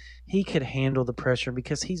 because he could handle the pressure,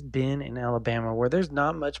 because he's been in Alabama where there's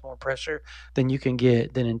not much more pressure than you can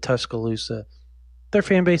get than in Tuscaloosa. Their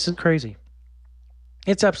fan base is crazy.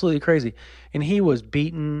 It's absolutely crazy. And he was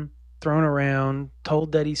beaten, thrown around,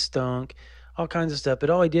 told that he stunk, all kinds of stuff. But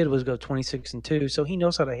all he did was go 26-2, so he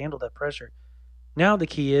knows how to handle that pressure. Now the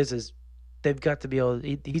key is they've got to be able.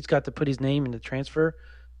 He's got to put his name in the transfer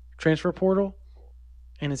portal,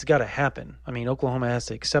 and it's got to happen. I mean, Oklahoma has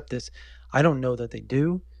to accept this. I don't know that they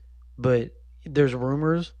do, but there's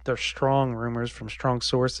rumors. There's strong rumors from strong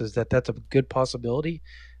sources that that's a good possibility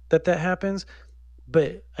that happens.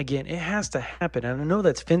 But again, it has to happen. And I know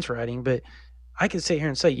that's fence riding, but I can sit here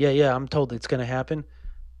and say, yeah, I'm told it's going to happen,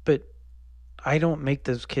 but I don't make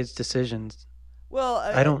those kids' decisions. Well,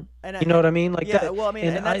 I don't. You know what I mean? Like yeah, that. well, I mean,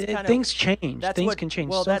 and that's kind of, things change. Things can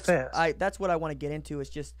change so fast. That's what I want to get into. Is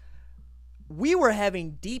just we were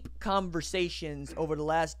having deep conversations over the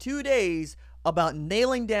last 2 days about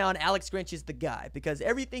nailing down Alex Grinch is the guy, because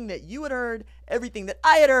everything that you had heard, everything that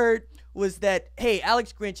I had heard was that, hey,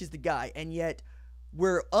 Alex Grinch is the guy, and yet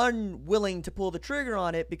we're unwilling to pull the trigger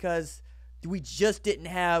on it because we just didn't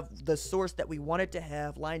have the source that we wanted to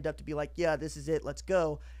have lined up to be like, yeah, this is it, let's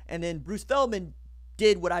go. And then Bruce Feldman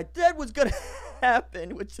did what I said was going to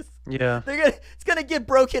happen, which is it's going to get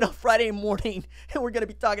broken on Friday morning, and we're going to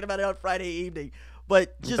be talking about it on Friday evening.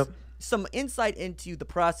 But just some insight into the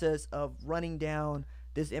process of running down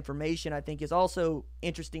this information, I think, is also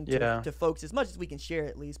interesting to folks, as much as we can share,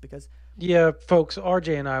 at least, because folks,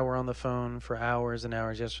 RJ and I were on the phone for hours and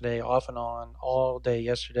hours yesterday, off and on, all day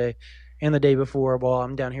yesterday and the day before. While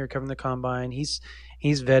I'm down here covering the combine, he's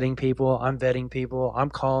vetting people, I'm vetting people, I'm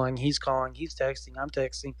calling, he's texting, I'm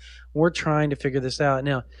texting. We're trying to figure this out.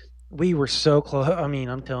 Now, we were so close. I mean,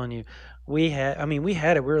 I'm telling you, we had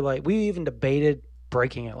it. We were like, we even debated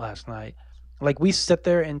breaking it last night. Like, we sit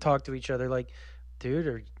there and talk to each other like, dude,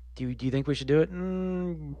 or do you think we should do it?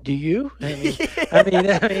 Do you?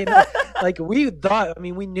 I mean, like, we thought. I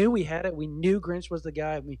mean, we knew we had it. We knew Grinch was the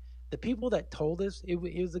guy. I mean, the people that told us it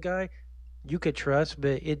was the guy you could trust,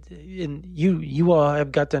 but you all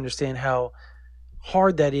have got to understand how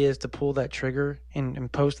hard that is to pull that trigger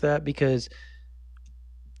and post that, because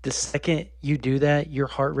the second you do that, your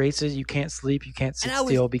heart races. You can't sleep. You can't sit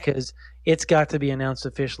still, because it's got to be announced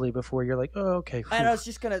officially before you're like, oh, okay. And I was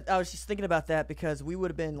just thinking about that, because we would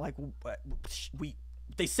have been like,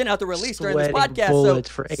 they sent out the release during this podcast, bullets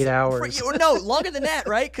for 8 hours. No, longer than that,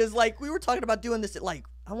 right? Because like we were talking about doing this at like,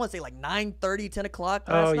 I want to say like 9:30, 10 o'clock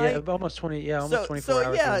last night. Almost 20. Yeah, almost 24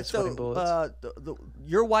 hours. Yeah, so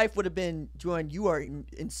your wife would have been doing, you are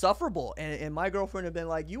insufferable, and my girlfriend would have been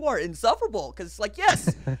like, you are insufferable, because it's like,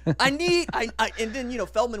 yes, and then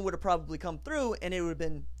Feldman would have probably come through, and it would have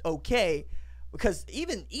been okay, because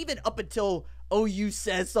even up until OU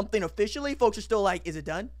says something officially, folks are still like, is it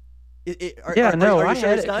done?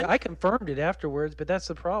 I confirmed it afterwards, but that's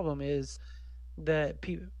the problem, is that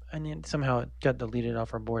people. And then somehow it got deleted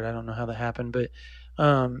off our board. I don't know how that happened, but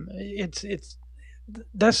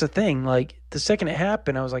that's the thing. Like, the second it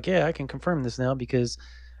happened, I was like, yeah, I can confirm this now, because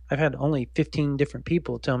I've had only 15 different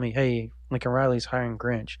people tell me, hey, Lincoln Riley's hiring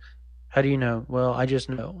Grinch. How do you know? Well, I just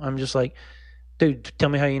know. I'm just like, dude, tell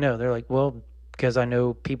me how you know. They're like, well, because I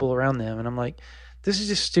know people around them. And I'm like, this is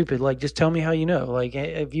just stupid. Like, just tell me how you know. Like,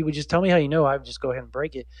 if you would just tell me how you know, I would just go ahead and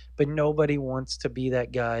break it. But nobody wants to be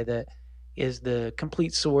that guy that is the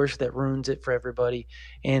complete source that ruins it for everybody.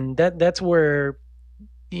 And that's where,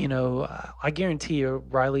 I guarantee you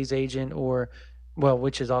Riley's agent,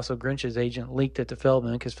 which is also Grinch's agent, leaked it to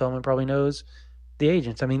Feldman, because Feldman probably knows the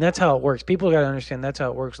agents. I mean, that's how it works. People got to understand that's how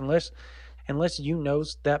it works. Unless you know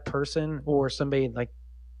that person, or somebody like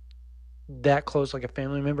that close, like a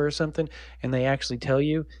family member or something, and they actually tell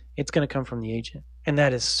you, it's going to come from the agent. And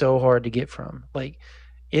that is so hard to get from. Like,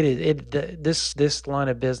 this line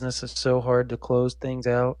of business is so hard to close things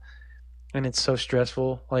out, and it's so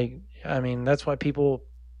stressful. Like, I mean, that's why people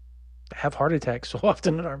have heart attacks so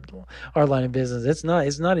often in our line of business. It's not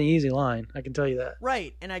an easy line, I can tell you that.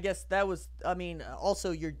 Right, and I guess that was, I mean,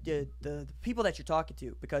 also the people that you're talking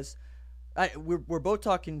to, because we're both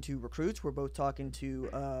talking to recruits, we're both talking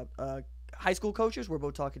to high school coaches, we're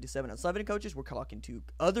both talking to 7-on-7 coaches, we're talking to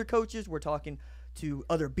other coaches, we're talking to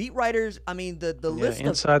other beat writers. I mean, the list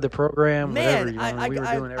inside the program, man,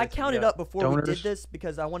 whatever. I counted up before donors. We did this,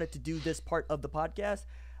 because I wanted to do this part of the podcast.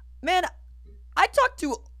 Man, I talked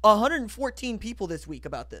to 114 people this week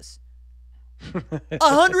about this.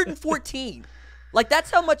 114. Like,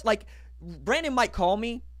 that's how much, like, Brandon might call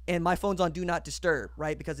me and my phone's on do not disturb,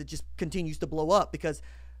 right? Because it just continues to blow up because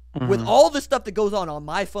with all the stuff that goes on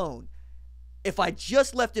my phone, if I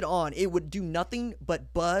just left it on, it would do nothing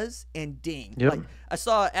but buzz and ding. Yep. Like I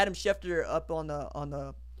saw Adam Schefter up on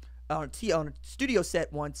a studio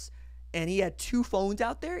set once, and he had 2 phones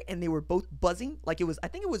out there, and they were both buzzing. Like it was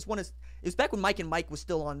back when Mike and Mike was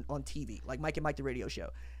still on TV, like Mike and Mike the radio show,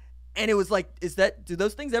 and it was like, do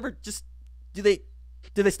those things ever just do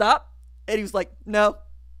they stop? And he was like, no,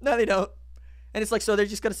 they don't. And it's like, so they're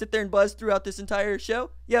just gonna sit there and buzz throughout this entire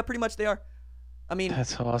show? Yeah, pretty much they are. I mean,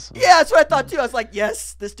 That's awesome. yeah, that's what I thought too. I was like,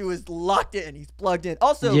 yes, this dude is locked in. He's plugged in.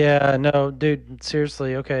 Also, Yeah, no, dude,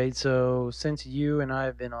 seriously. Okay, so since you and I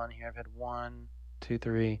have been on here, I've had 1, 2,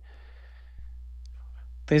 3.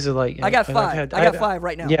 These are like I got 5. I got 5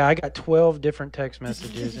 right now. Yeah, I got 12 different text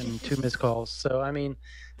messages and 2 missed calls. So I mean,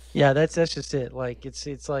 yeah, that's just it. Like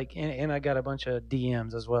it's like, and I got a bunch of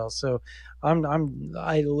DMs as well. So I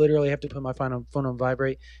literally have to put my phone on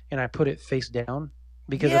vibrate, and I put it face down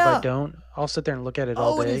because if Yeah. I don't, I'll sit there and look at it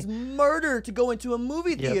all Oh, it day. is murder to go into a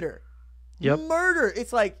movie theater. Yep. Murder.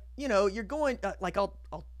 It's like, you're going like I'll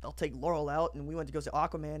take Laurel out, and we went to go see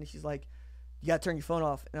Aquaman, and she's like, you gotta turn your phone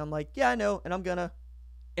off, and I'm like, yeah, I know, and I'm gonna.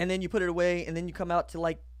 And then you put it away, and then you come out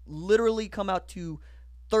to literally come out to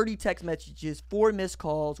 30 text messages, 4 missed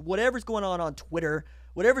calls, whatever's going on Twitter,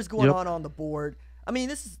 whatever's going Yep. on the board. I mean,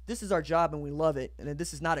 this is our job, and we love it. And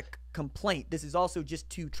this is not a complaint. This is also just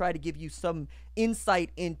to try to give you some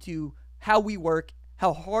insight into how we work,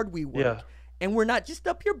 how hard we work. Yeah. And we're not just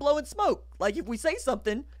up here blowing smoke. Like, if we say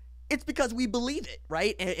something, it's because we believe it,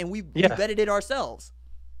 right? And we vetted it ourselves.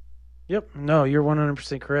 Yep. No, you're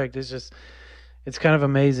 100% correct. It's kind of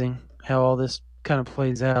amazing how all this kind of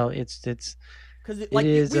plays out. It's Because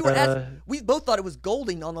we both thought it was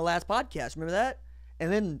Golding on the last podcast. Remember that?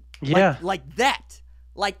 And then Yeah. like that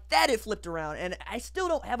it flipped around. And I still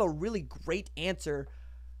don't have a really great answer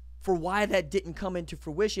for why that didn't come into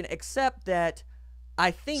fruition, except that I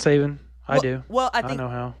think Saban. I do. Well, I know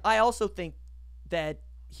how. I also think that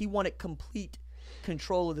he wanted complete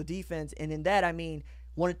control of the defense, and in that I mean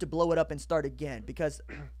wanted to blow it up and start again because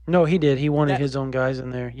No, he did. He wanted his own guys in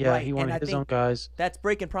there. Yeah, Right, he and wanted I his think own guys. that's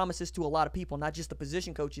breaking promises to a lot of people, not just the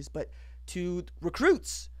position coaches, but to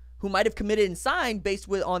recruits who might have committed and signed based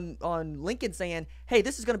on Lincoln saying, hey,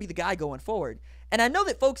 this is going to be the guy going forward. And I know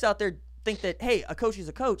that folks out there think that, hey, a coach is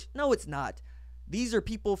a coach. No, it's not. These are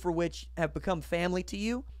people for which have become family to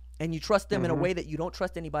you, and you trust them in a way that you don't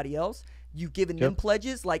trust anybody else. You've given them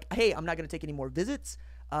pledges like, hey, I'm not going to take any more visits.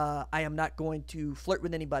 I am not going to flirt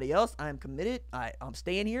with anybody else. I am committed. I'm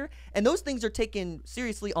staying here. And those things are taken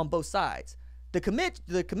seriously on both sides. The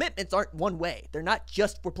commitments aren't one way. They're not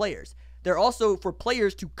just for players. They're also for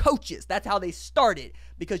players to coaches. That's how they started,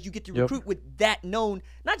 because you get to recruit with that known,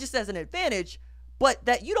 not just as an advantage, but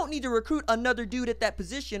that you don't need to recruit another dude at that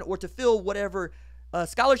position or to fill whatever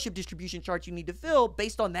scholarship distribution chart you need to fill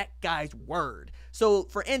based on that guy's word. So,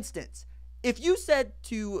 for instance, if you said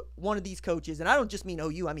to one of these coaches, and I don't just mean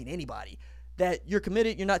OU, I mean anybody, that you're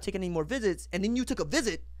committed, you're not taking any more visits, and then you took a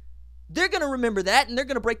visit, they're going to remember that, and they're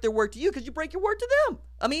going to break their word to you because you break your word to them.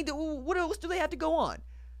 I mean, what else do they have to go on?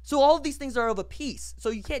 So all of these things are of a piece. So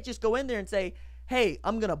you can't just go in there and say, hey,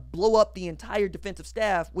 I'm going to blow up the entire defensive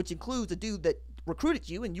staff, which includes a dude that recruited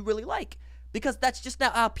you and you really like. Because that's just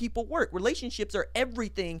not how people work. Relationships are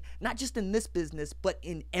everything, not just in this business, but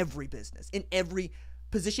in every business, in every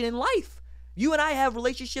position in life. You and I have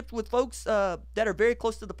relationships with folks that are very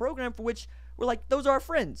close to the program, for which we're like, those are our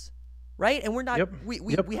friends, right? And we're not.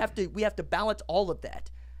 We have to balance all of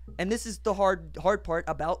that, and this is the hard part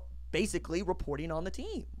about basically reporting on the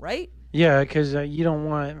team, right? Yeah, because you don't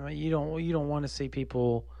want to see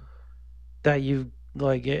people that you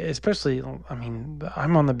like, especially. I mean,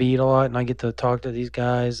 I'm on the beat a lot, and I get to talk to these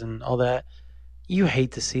guys and all that. You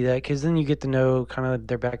hate to see that because then you get to know kind of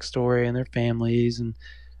their backstory and their families and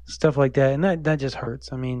stuff like that, and that just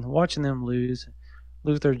hurts. I mean, watching them lose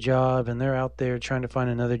their job, and they're out there trying to find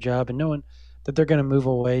another job, and knowing that they're going to move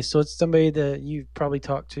away. So it's somebody that you've probably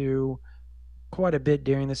talked to quite a bit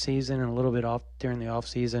during the season and a little bit off during the off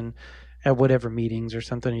season at whatever meetings or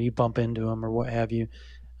something, or you bump into them or what have you.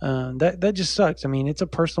 That just sucks. I mean, it's a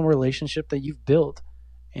personal relationship that you've built,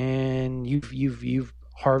 and you've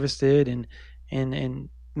harvested and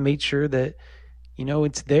made sure that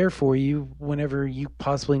it's there for you whenever you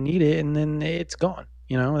possibly need it, and then it's gone.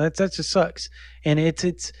 That just sucks. And it's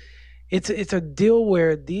a deal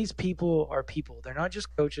where these people are people. They're not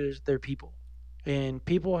just coaches, they're people. And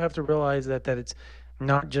people have to realize that it's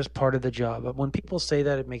not just part of the job. But when people say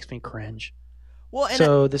that, it makes me cringe. Well, and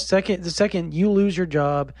so the second you lose your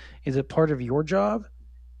job, is it part of your job?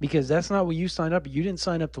 because that's not what you signed up. You didn't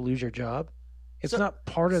sign up to lose your job. It's not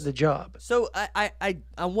part of the job. So I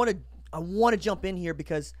want to jump in here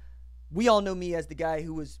because we all know me as the guy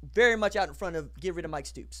who was very much out in front of get rid of Mike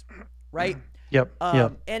Stoops, right? Yep.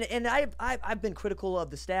 And I've been critical of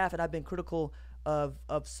the staff, and I've been critical of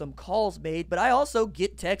some calls made, but I also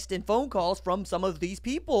get text and phone calls from some of these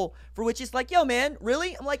people for which it's like, yo, man,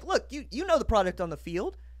 really? I'm like, look, you know the product on the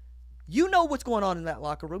field. You know what's going on in that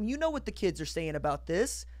locker room. You know what the kids are saying about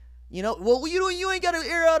this. You know, well, you ain't got to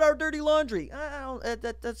air out our dirty laundry.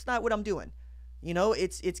 That's not what I'm doing. You know,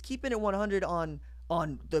 it's keeping it 100 on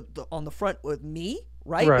the front with me,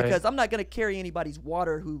 right? Because I'm not going to carry anybody's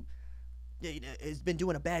water who has been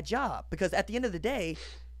doing a bad job. Because at the end of the day,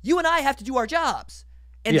 you and I have to do our jobs,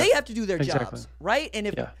 and they have to do their jobs, right? And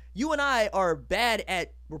if you and I are bad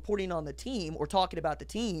at reporting on the team or talking about the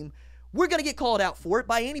team, we're going to get called out for it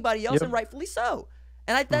by anybody else, and rightfully so.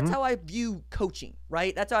 And that's how I view coaching,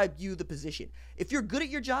 right? That's how I view the position. If you're good at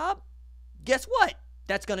your job, guess what?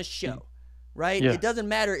 That's going to show, right? It doesn't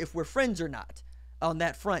matter if we're friends or not on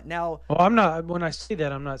that front. Now, well, I'm not. When I say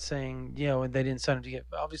that, I'm not saying they didn't sign up to get.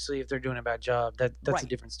 Obviously, if they're doing a bad job, that's a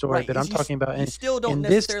different story. Right. But I'm talking about. You still don't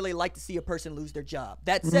necessarily like to see a person lose their job.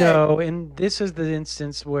 That said, no, and this is the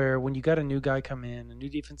instance where when you got a new guy come in, a new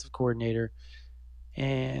defensive coordinator,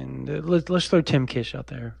 and let's throw Tim Kish out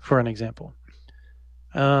there for an example.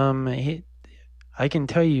 I can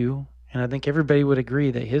tell you, and I think everybody would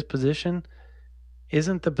agree that his position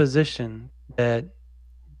isn't the position that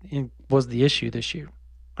was the issue this year.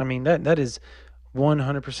 I mean, that is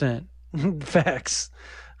 100% facts.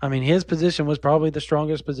 I mean, his position was probably the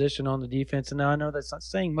strongest position on the defense, and now I know that's not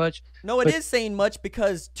saying much. No, it is saying much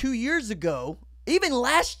because 2 years ago, even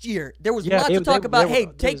last year, there was lots of talk about, hey,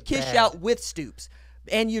 take Kish out with Stoops.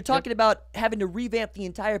 And you're talking about having to revamp the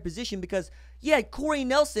entire position because, Corey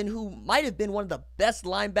Nelson, who might have been one of the best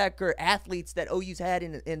linebacker athletes that OU's had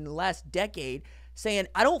in the last decade, saying,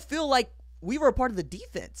 I don't feel like we were a part of the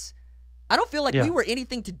defense. I don't feel like we were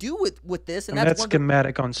anything to do with this. And that's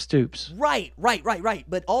schematic on Stoops. Right.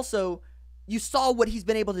 But also, you saw what he's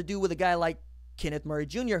been able to do with a guy like Kenneth Murray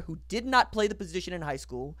Jr., who did not play the position in high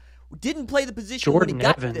school, didn't play the position Jordan when he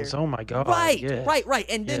got Evans, there. Oh my God! Right.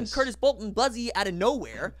 And then Curtis Bolton, Buzzy out of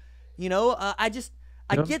nowhere. I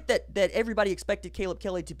get that everybody expected Caleb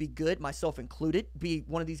Kelly to be good, myself included, be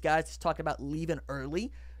one of these guys that's talking about leaving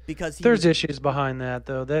early because there's issues behind that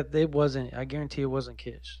though. That it wasn't. I guarantee it wasn't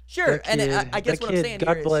Kish. Sure, and I guess what I'm saying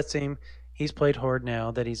God here bless him. He's played hard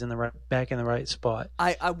now that he's back in the right spot.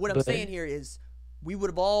 I'm saying here is we would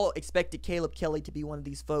have all expected Caleb Kelly to be one of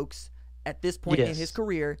these folks at this point in his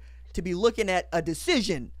career to be looking at a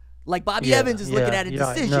decision like Bobby Evans is looking at a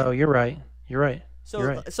decision. No, you're right.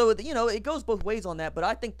 So it goes both ways on that, but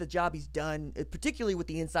I think the job he's done, particularly with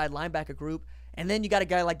the inside linebacker group, and then you got a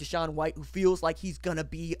guy like Deshaun White who feels like he's going to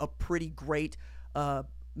be a pretty great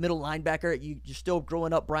middle linebacker. You're still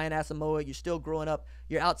growing up Brian Asamoah. You're still growing up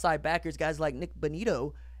your outside backers, guys like Nick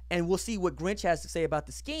Bonito, and we'll see what Grinch has to say about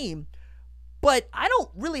the scheme. But I don't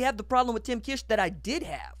really have the problem with Tim Kish that I did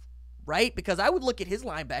have, right? Because I would look at his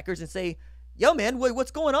linebackers and say, yo, man,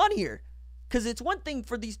 what's going on here? Because it's one thing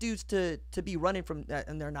for these dudes to be running from,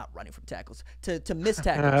 and they're not running from tackles, to miss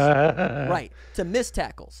tackles, right? To miss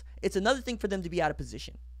tackles. It's another thing for them to be out of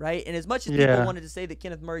position, right? And as much as people wanted to say that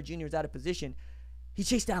Kenneth Murray Jr. is out of position, he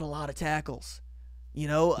chased down a lot of tackles, He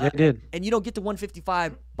did. And you don't get to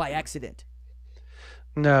 155 by accident.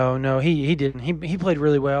 No, he didn't. He played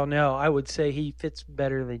really well. Now, I would say he fits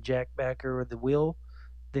better the Jack Backer or the Will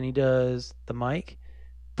than he does the Mike,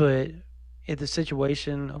 but at the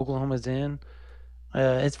situation Oklahoma's in,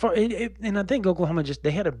 and I think Oklahoma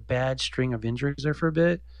they had a bad string of injuries there for a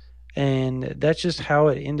bit, and that's just how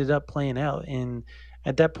it ended up playing out. And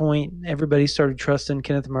at that point, everybody started trusting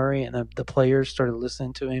Kenneth Murray, and the players started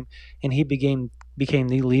listening to him, and he became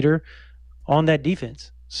the leader on that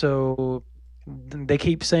defense. So they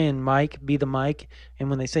keep saying Mike, be the Mike, and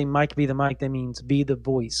when they say Mike, be the Mike, that means be the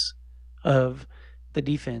voice of the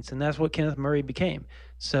defense, and that's what Kenneth Murray became.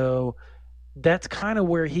 So that's kind of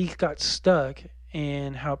where he got stuck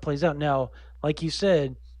and how it plays out. Now, like you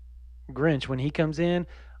said, Grinch, when he comes in,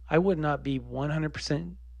 I would not be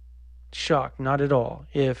 100% shocked, not at all,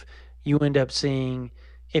 if you end up seeing,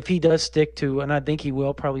 if he does stick to, and I think he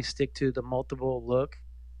will probably stick to the multiple look,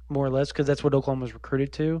 more or less, because that's what Oklahoma's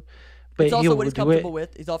recruited to. But it's also what he's comfortable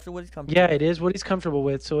with. It's often what he's comfortable with. Yeah, it is what he's comfortable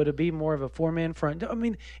with. So it'll be more of a four-man front. I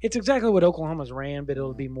mean, it's exactly what Oklahoma's ran, but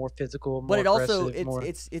it'll be more physical, more but it also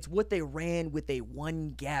aggressive, it's what they ran with a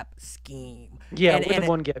one-gap scheme. Yeah, with a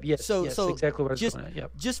one gap. Yes, so exactly what I was going at.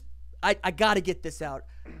 Yep. I got to get this out.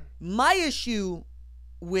 My issue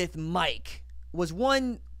with Mike was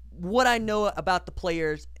one what I know about the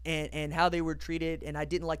players and how they were treated, and I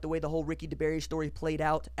didn't like the way the whole Ricky DeBerry story played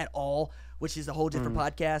out at all, which is a whole different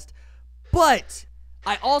podcast. But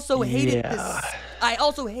I also hated this. I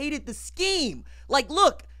also hated the scheme. Like,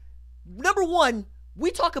 look, number one,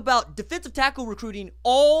 we talk about defensive tackle recruiting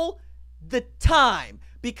all the time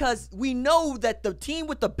because we know that the team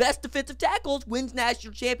with the best defensive tackles wins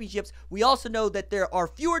national championships. We also know that there are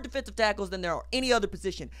fewer defensive tackles than there are any other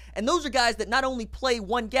position. And those are guys that not only play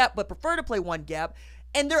one gap, but prefer to play one gap.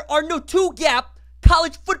 And there are no two gap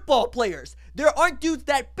college football players. There aren't dudes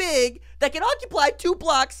that big that can occupy two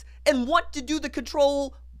blocks and want to do the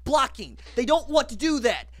control blocking. They don't want to do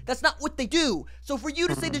that. That's not what they do. So for you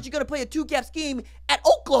to say that you're going to play a two-gap scheme at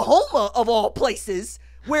Oklahoma, of all places,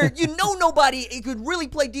 where you know nobody could really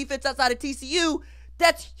play defense outside of TCU,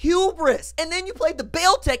 that's hubris. And then you played the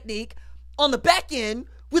bail technique on the back end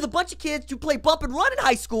with a bunch of kids who play bump and run in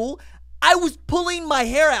high school. I was pulling my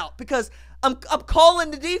hair out because I'm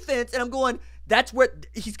calling the defense and I'm going, that's where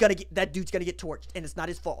that dude's going to get torched, and it's not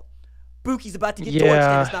his fault. Buki's about to get torched,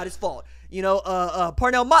 and it's not his fault. You know,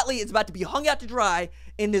 Parnell Motley is about to be hung out to dry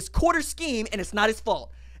in this quarter scheme, and it's not his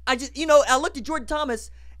fault. I looked at Jordan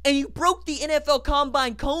Thomas, and you broke the NFL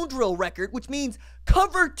Combine cone drill record, which means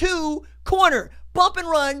cover 2, corner, bump and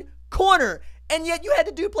run, corner. And yet you had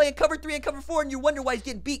the dude playing cover 3 and cover 4, and you wonder why he's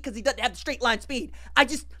getting beat because he doesn't have the straight line speed.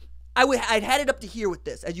 I'd had it up to here with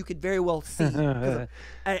this, as you could very well see.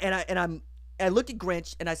 I looked at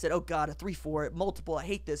Grinch, and I said, oh, God, a 3-4, multiple, I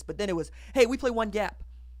hate this. But then it was, hey, we play one gap.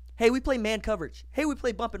 Hey, we play man coverage. Hey, we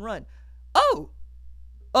play bump and run. Oh,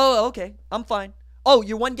 okay, I'm fine. Oh,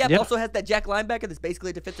 your one gap also has that jack linebacker that's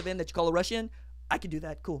basically a defensive end that you call a rush in? I can do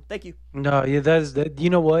that. Cool. Thank you. No, yeah, that.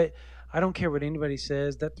 You know what? I don't care what anybody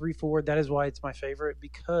says. That 3-4, that is why it's my favorite,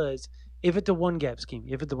 because if it's a one-gap scheme,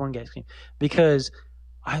 because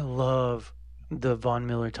I love the Von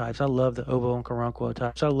Miller types. I love the Obo and Karanko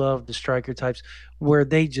types. I love the striker types where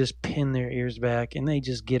they just pin their ears back and they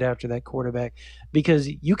just get after that quarterback, because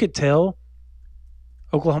you could tell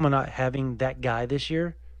Oklahoma not having that guy this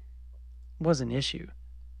year was an issue,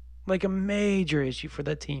 like a major issue for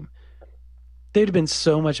that team. They'd have been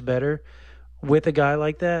so much better with a guy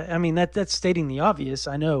like that. I mean, that's stating the obvious,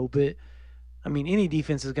 I know, but I mean, any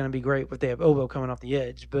defense is going to be great if they have Obo coming off the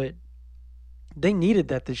edge, but they needed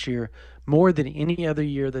that this year more than any other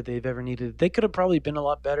year that they've ever needed. They could have probably been a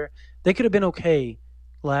lot better. They could have been okay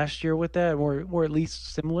last year with that, or at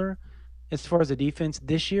least similar as far as the defense.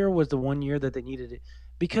 This year was the one year that they needed it,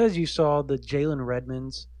 because you saw the Jalen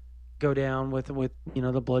Redmonds go down with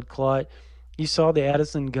the blood clot. You saw the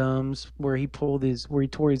Addison Gums where he tore his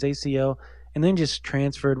ACL and then just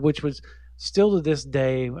transferred, which was still to this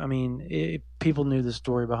day. I mean, people knew the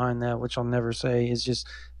story behind that, which I'll never say, is just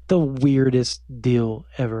the weirdest deal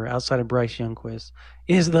ever. Outside of Bryce Youngquist,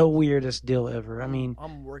 is the weirdest deal ever. I mean, I've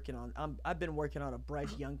been working on a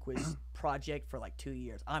Bryce Youngquist project for like 2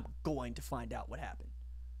 years. I'm going to find out what happened.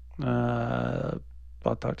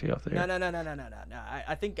 I'll talk to you off there. No.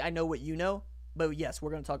 I think I know what you know, but yes,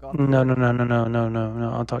 we're going to talk off.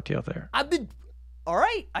 No. I'll talk to you off there. All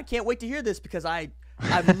right. I can't wait to hear this because I've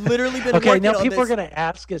literally been okay, working now on people this. are going to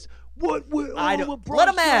ask us, let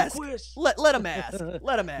them ask.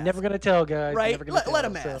 Let them ask. Never going to tell, guys. Right? Let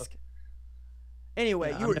them so. ask.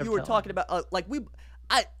 Anyway, you were talking about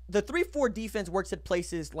the 3-4 defense works at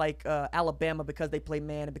places like Alabama because they play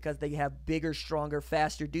man and because they have bigger, stronger,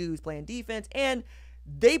 faster dudes playing defense, and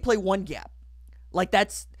they play one gap. Like,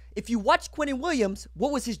 that's, if you watch Quentin Williams,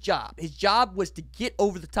 what was his job? His job was to get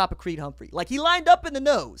over the top of Creed Humphrey. Like, he lined up in the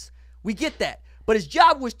nose. We get that. But his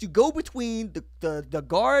job was to go between the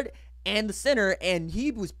guard and the center, and he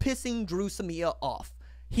was pissing Drew Samia off.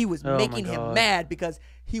 He was making him mad because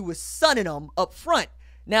he was sunning him up front.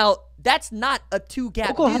 Now, that's not a two-gap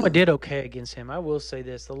Oklahoma dude. did okay against him. I will say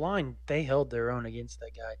this. The line, they held their own against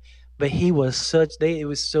that guy. But he was such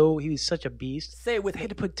a beast. Say it with they had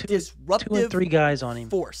to put two disruptive and three guys on him.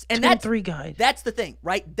 Force. And that's 3 guys. That's the thing,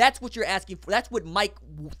 right? That's what you're asking for. That's what Mike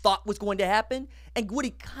thought was going to happen and what he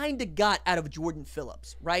kind of got out of Jordan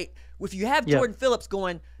Phillips, right? If you have Jordan Phillips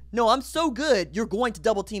going, no, I'm so good, you're going to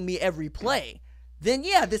double team me every play, then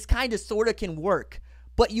yeah, this kind of sort of can work.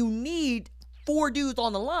 But you need 4 dudes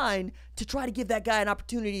on the line to try to give that guy an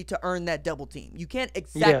opportunity to earn that double team. You can't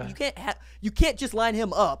you can't just line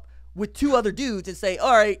him up with 2 other dudes and say,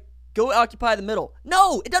 all right, go occupy the middle.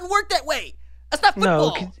 No, it doesn't work that way. That's not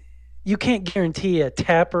football. No, you can't guarantee a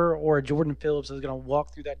Tapper or a Jordan Phillips is going to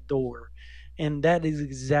walk through that door. And that is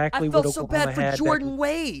exactly what Oklahoma had. I felt so bad for Jordan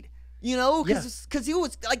Wade, because he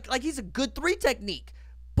was like he's a good 3 technique.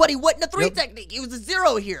 but he wasn't a 3 Yep. technique. He was a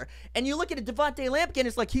 0 here. And you look at Devontae Lampkin,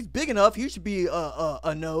 it's like he's big enough. He should be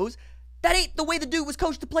a nose. That ain't the way the dude was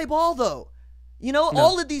coached to play ball, though. You know,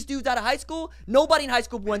 all of these dudes out of high school, nobody in high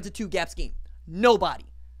school runs a 2-gap scheme. Nobody,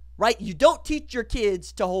 right? You don't teach your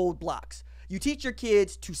kids to hold blocks. You teach your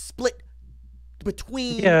kids to split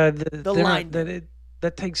between the linemen.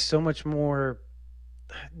 That takes so much more.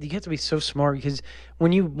 You have to be so smart because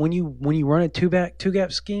when you run a two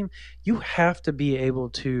gap scheme, you have to be able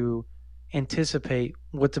to anticipate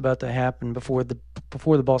what's about to happen before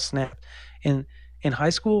the ball snapped. And in high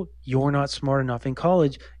school, you're not smart enough. In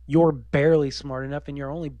college, you're barely smart enough, and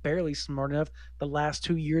you're only barely smart enough the last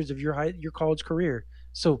 2 years of your college career.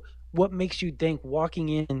 So what makes you think walking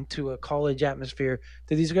into a college atmosphere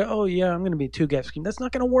that these guys, oh yeah, I'm going to be a 2-gap scheme? That's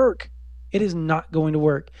not going to work. It is not going to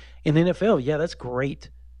work. In the NFL, yeah, that's great.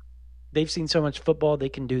 They've seen so much football, they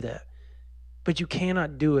can do that. But you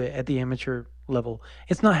cannot do it at the amateur level.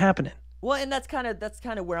 It's not happening. Well, and that's kind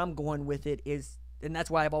of where I'm going with it is, and that's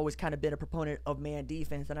why I've always kind of been a proponent of man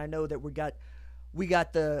defense. And I know that we got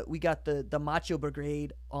the macho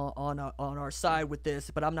brigade on our side with this,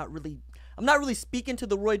 but I'm not really speaking to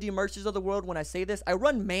the Roy D. Mercers of the world when I say this. I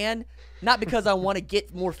run man not because I want to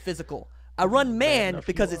get more physical. I run man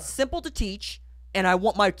because it's simple to teach, and I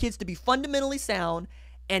want my kids to be fundamentally sound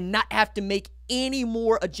and not have to make any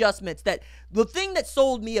more adjustments. That the thing that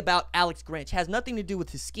sold me about Alex Grinch has nothing to do with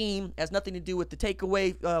his scheme, has nothing to do with the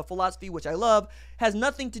takeaway philosophy, which I love, has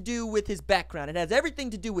nothing to do with his background. It has everything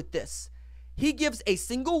to do with this. He gives a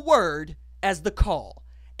single word as the call,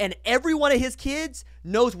 and every one of his kids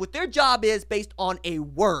knows what their job is based on a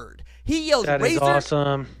word. He yells That razor. is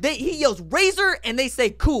awesome. He yells razor, and they say,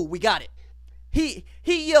 cool, we got it. He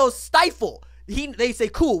yells stifle. They say,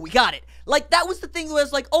 cool, we got it. Like, that was the thing where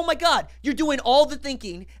it's like, oh my God, you're doing all the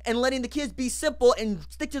thinking and letting the kids be simple and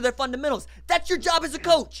stick to their fundamentals. That's your job as a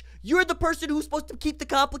coach. You're the person who's supposed to keep the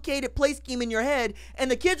complicated play scheme in your head, and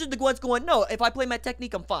the kids are the ones going, no, if I play my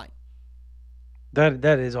technique, I'm fine.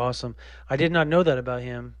 That is awesome. I did not know that about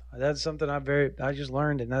him. That's something I just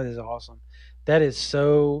learned, and that is awesome. That is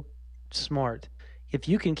so smart. If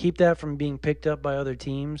you can keep that from being picked up by other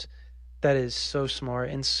teams, that is so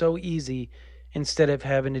smart and so easy instead of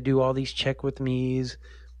having to do all these check with me's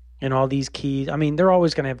and all these keys. I mean, they're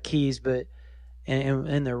always going to have keys, but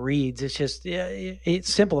and the reads, it's just, yeah, it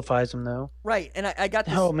simplifies them though. Right, and I got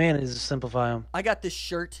this. Oh man, does it simplify them. I got this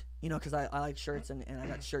shirt, because I like shirts, and I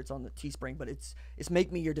got shirts on the Teespring, but it's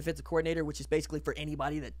Make Me Your Defensive Coordinator, which is basically for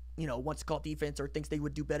anybody that, wants to call defense or thinks they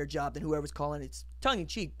would do better job than whoever's calling. It's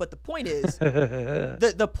tongue-in-cheek, but the point is,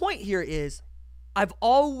 the point here is, I've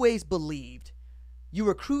always believed you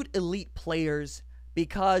recruit elite players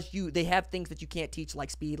because they have things that you can't teach, like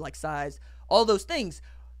speed, like size, all those things,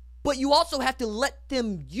 but you also have to let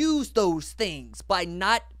them use those things by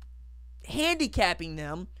not handicapping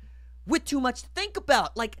them with too much to think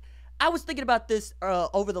about. Like, I was thinking about this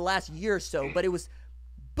over the last year or so, but it was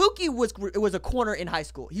Buki was a corner in high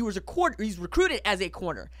school. He's recruited as a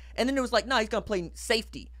corner, and then it was like, no, he's gonna play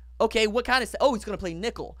safety. Okay, what kind of? Oh, he's gonna play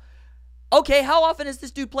nickel. Okay, how often has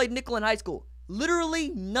this dude played nickel in high school?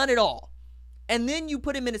 Literally none at all. And then you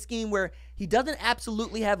put him in a scheme where he doesn't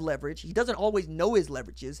absolutely have leverage. He doesn't always know his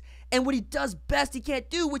leverages. And what he does best he can't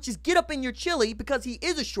do, which is get up in your chili because he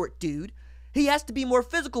is a short dude. He has to be more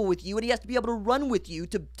physical with you, and he has to be able to run with you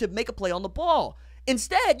to make a play on the ball.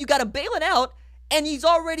 Instead, you got him bailing out, and he's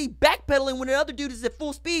already backpedaling when another dude is at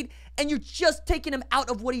full speed, and you're just taking him out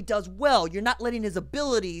of what he does well. You're not letting his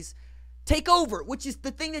abilities take over, which is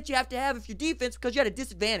the thing that you have to have if you're defense, because you're at a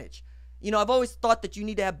disadvantage. I've always thought that you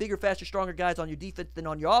need to have bigger, faster, stronger guys on your defense than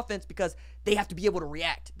on your offense because they have to be able to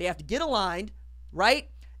react. They have to get aligned, right?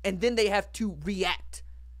 And then they have to react.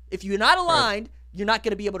 If you're not aligned, you're not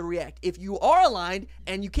going to be able to react. If you are aligned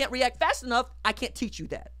and you can't react fast enough, I can't teach you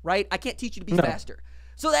that, right? I can't teach you to be faster.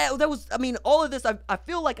 So that was, all of this, I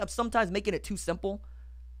feel like I'm sometimes making it too simple,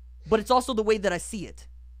 but it's also the way that I see it.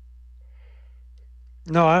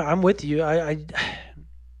 No, I'm with you. I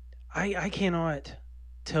cannot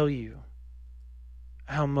tell you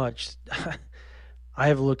how much I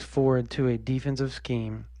have looked forward to a defensive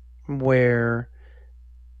scheme where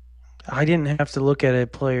I didn't have to look at a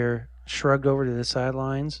player shrugged over to the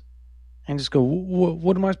sidelines and just go,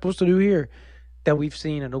 what am I supposed to do here? That we've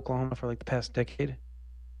seen in Oklahoma for like the past decade.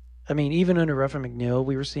 I mean, even under Ruffin McNeil,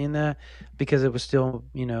 we were seeing that because it was still,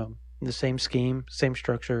 the same scheme, same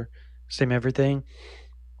structure, same everything,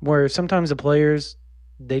 where sometimes the players,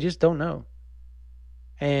 they just don't know.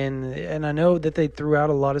 And I know that they threw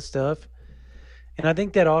out a lot of stuff, and I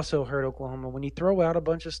think that also hurt Oklahoma. When you throw out a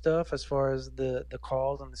bunch of stuff as far as the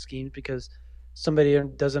calls and the schemes because somebody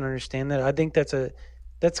doesn't understand that, I think that's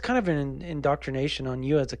that's kind of an indoctrination on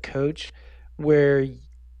you as a coach where,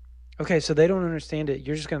 okay, so they don't understand it.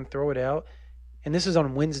 You're just going to throw it out. And this is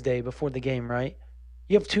on Wednesday before the game, right?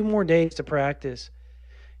 You have 2 more days to practice.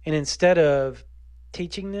 And instead of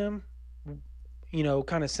teaching them,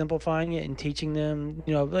 kind of simplifying it and teaching them,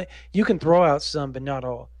 you can throw out some, but not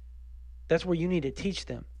all. That's where you need to teach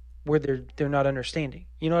them where they're not understanding.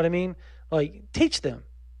 You know what I mean? Like, teach them.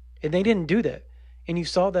 And they didn't do that. And you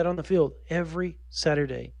saw that on the field every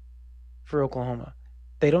Saturday for Oklahoma.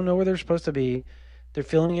 They don't know where they're supposed to be. They're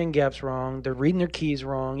filling in gaps wrong. They're reading their keys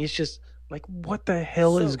wrong. It's just like, what the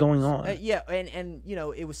hell is going on? And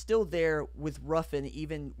it was still there with Ruffin,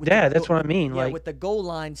 even with that's what I mean. Yeah, with the goal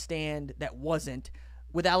line stand that wasn't.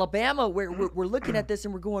 With Alabama, we're looking at this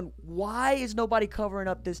and we're going, why is nobody covering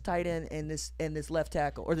up this tight end and this left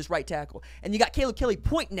tackle or this right tackle? And you got Caleb Kelly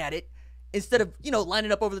pointing at it instead of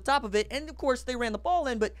lining up over the top of it. And of course they ran the ball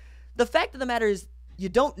in, but the fact of the matter is you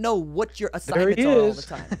don't know what your assignments are all the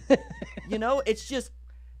time. It's just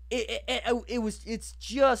it's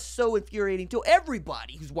just so infuriating to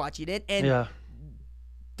everybody who's watching it, and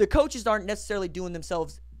the coaches aren't necessarily doing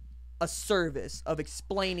themselves a service of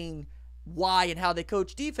explaining why and how they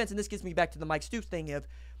coach defense. And this gets me back to the Mike Stoops thing of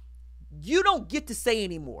you don't get to say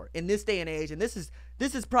anymore in this day and age, and this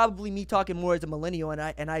is probably me talking more as a millennial, and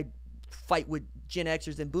I fight with Gen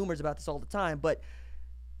Xers and boomers about this all the time, but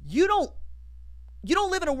you don't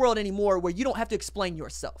live in a world anymore where you don't have to explain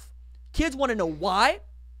yourself. Kids want to know why,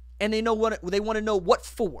 and they want to know what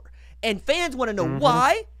for. And fans want to know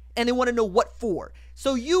why, and they want to know what for.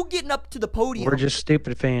 So you getting up to the podium. We're just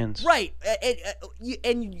stupid fans. Right.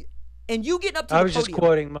 And you getting up to the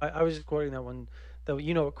podium. I was just quoting that one.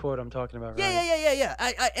 What quote I'm talking about, right? Yeah.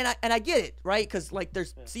 I get it, right? Because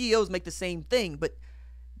there's CEOs make the same thing, but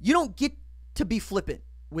you don't get to be flippant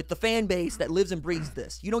with the fan base that lives and breathes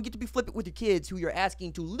this. You don't get to be flippant with your kids who you're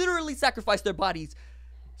asking to literally sacrifice their bodies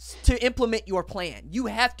to implement your plan. You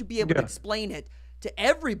have to be able to explain it to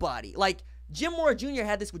everybody. Like Jim Mora Jr.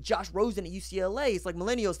 had this with Josh Rosen at UCLA. It's like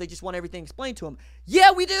millennials, they just want everything explained to them.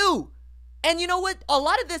 Yeah, we do. And you know what? A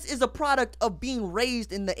lot of this is a product of being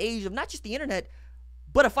raised in the age of not just the internet,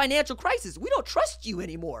 but a financial crisis. We don't trust you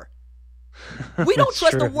anymore. We don't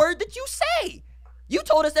trust a word that you say. You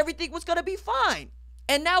told us everything was going to be fine.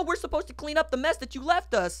 And now we're supposed to clean up the mess that you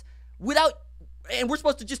left us and we're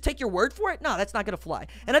supposed to just take your word for it? No, that's not going to fly.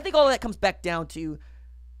 And I think all of that comes back down to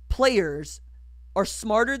players are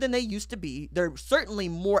smarter than they used to be. They're certainly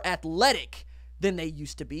more athletic than they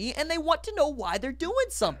used to be, and they want to know why they're doing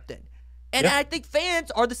something. And I think fans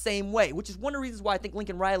are the same way, which is one of the reasons why I think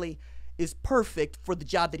Lincoln Riley is perfect for the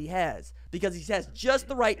job that he has, because he has just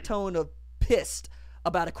the right tone of pissed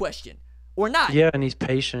about a question. Or not. Yeah, and he's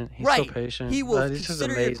patient. He's so patient. He will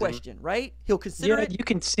consider your question, right? He'll consider it. Yeah, you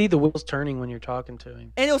can see the wheels turning when you're talking to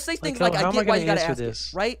him. And he'll say things like, I get why you got to ask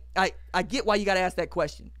this, right? I get why you got to ask that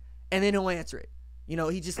question. And then he'll answer it.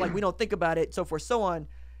 He's just like, we don't think about it, so forth, so on.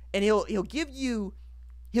 And he'll give you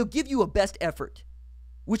a best effort,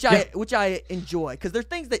 which I enjoy. Because there's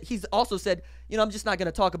things that he's also said, I'm just not going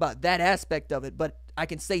to talk about that aspect of it, but I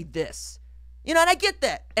can say this. And I get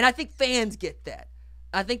that. And I think fans get that.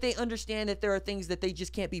 I think they understand that there are things that they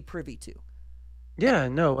just can't be privy to. Yeah,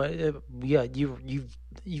 no, you've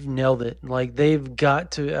nailed it. Like they've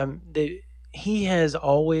got to. He has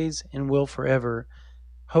always and will forever.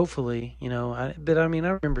 Hopefully, But I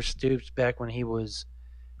remember Stoops back when he was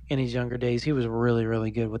in his younger days. He was really,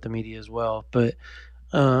 really good with the media as well. But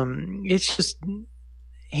it's just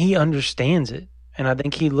he understands it, and I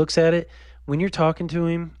think he looks at it when you're talking to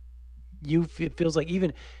him. It feels like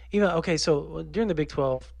even okay. So during the Big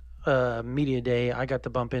 12 media day, I got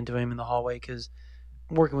to bump into him in the hallway because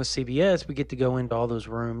working with CBS, we get to go into all those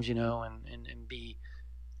rooms, and be,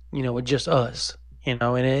 with just us, and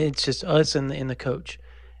it's just us and the coach,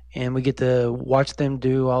 and we get to watch them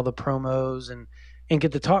do all the promos and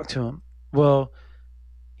get to talk to him. Well,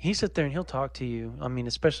 he sits there and he'll talk to you.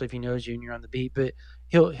 Especially if he knows you and you're on the beat, but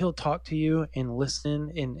he'll talk to you and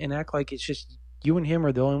listen and act like it's just you and him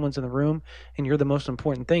are the only ones in the room, and you're the most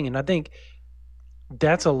important thing. And I think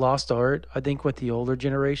that's a lost art. I think with the older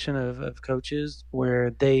generation of coaches, where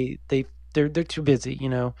they're too busy,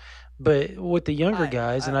 But with the younger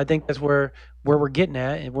guys, and I think that's where we're getting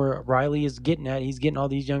at, and where Riley is getting at. He's getting all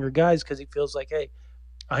these younger guys because he feels like, hey,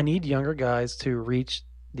 I need younger guys to reach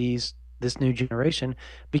this new generation,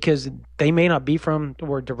 because they may not be from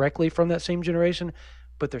or directly from that same generation,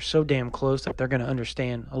 but they're so damn close that they're going to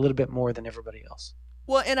understand a little bit more than everybody else.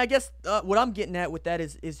 Well, and I guess what I'm getting at with that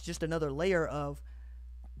is just another layer of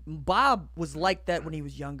Bob was like that when he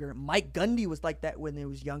was younger. Mike Gundy was like that when he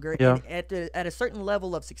was younger. Yeah. And at a certain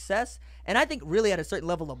level of success, and I think really at a certain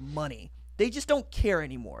level of money, they just don't care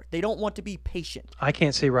anymore. They don't want to be patient. I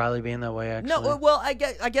can't see Riley being that way, actually. No, well, I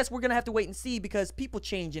guess we're gonna have to wait and see because people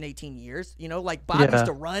change in 18 years. You know, like Bob used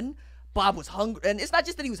to run. Bob was hungry, and it's not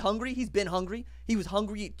just that he was hungry. He's been hungry. He was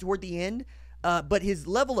hungry toward the end, but his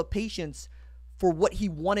level of patience for what he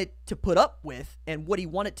wanted to put up with and what he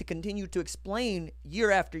wanted to continue to explain year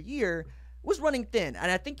after year was running thin. And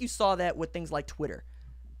I think you saw that with things like Twitter.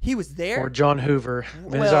 He was there. Or John Hoover.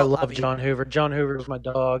 I love John Hoover. John Hoover was my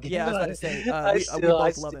dog. Yeah, I was about to say. We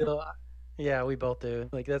both love him. Yeah, we both do.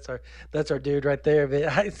 Like that's our dude right there. But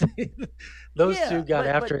I think those two got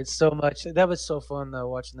after it so much. That was so fun though,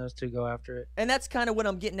 watching those two go after it. And that's kind of what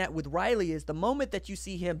I'm getting at with Riley is the moment that you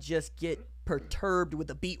see him just get perturbed with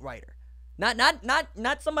a beat writer.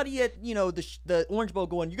 Not somebody at the Orange Bowl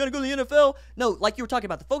going, you're gonna go to the NFL? No, like you were talking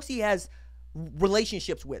about, the folks he has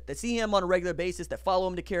relationships with, that see him on a regular basis, that follow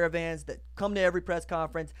him to caravans, that come to every press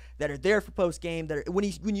conference, that are there for post game, that are, when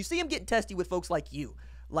you see him getting testy with folks like you,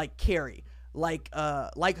 like Carey, like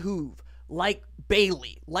Hoove, like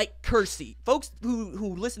Bailey, like Kersey, folks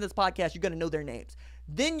who listen to this podcast, you're gonna know their names.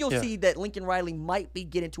 Then you'll see that Lincoln Riley might be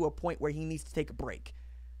getting to a point where he needs to take a break.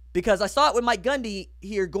 Because I saw it with Mike Gundy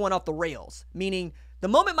here going off the rails, meaning the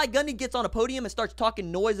moment Mike Gundy gets on a podium and starts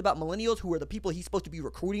talking noise about millennials who are the people he's supposed to be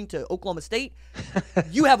recruiting to Oklahoma State,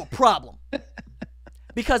 you have a problem.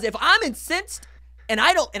 Because if I'm incensed and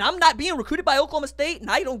I'm not being recruited by Oklahoma State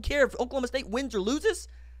and I don't care if Oklahoma State wins or loses,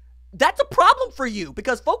 that's a problem for you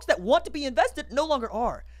because folks that want to be invested no longer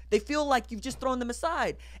are. They feel like you've just thrown them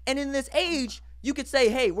aside. And in this age, you could say,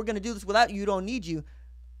 hey, we're going to do this without you. You don't need you.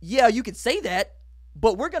 Yeah, you could say that.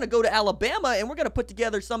 But we're going to go to Alabama and we're going to put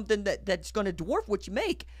together something that's going to dwarf what you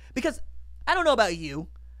make. Because I don't know about you,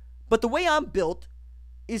 but the way I'm built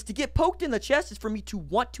is to get poked in the chest is for me to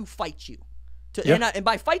want to fight you. And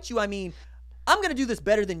by fight you, I mean, I'm going to do this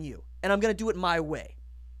better than you. And I'm going to do it my way.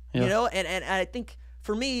 You know, and I think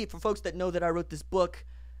for me, for folks that know that I wrote this book,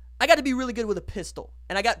 I got to be really good with a pistol.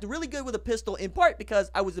 And I got really good with a pistol in part because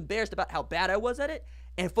I was embarrassed about how bad I was at it.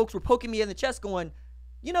 And folks were poking me in the chest going,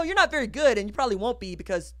 you know, you're not very good, and you probably won't be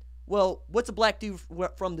because, well, what's a black dude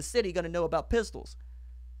from the city going to know about pistols?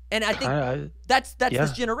 And I think that's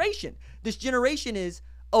this generation. This generation is,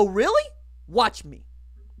 oh, really? Watch me.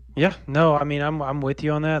 Yeah, no, I mean, I'm with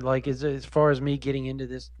you on that. Like, as far as me getting into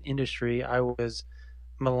this industry, I was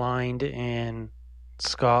maligned and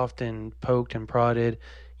scoffed and poked and prodded.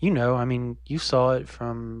 You know, I mean, you saw it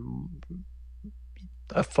from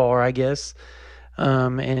afar, I guess.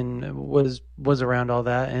 And was around all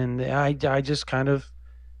that, and I just kind of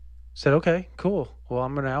said, okay, cool. Well,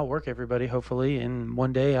 I'm going to outwork everybody, hopefully, and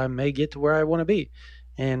one day I may get to where I want to be.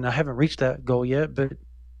 And I haven't reached that goal yet, but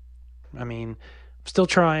I mean, I'm still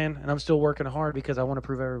trying, and I'm still working hard because I want to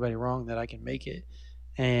prove everybody wrong that I can make it.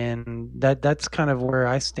 And that's kind of where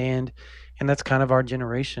I stand, and that's kind of our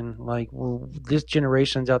generation. Like, this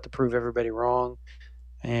generation's out to prove everybody wrong,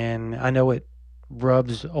 and I know it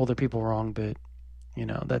rubs older people wrong, but you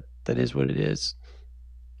know, that is what it is.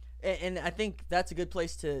 And I think that's a good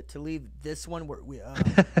place to leave this one where we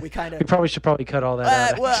kind of we should probably cut all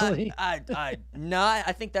that out. Actually, I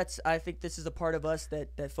think this is a part of us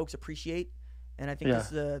that folks appreciate, and I think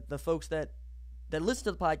this is the folks that listen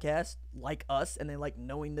to the podcast like us, and they like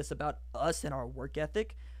knowing this about us and our work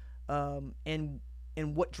ethic, and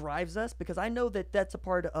what drives us. Because I know that's a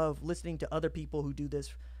part of listening to other people who do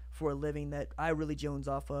this for a living that I really jones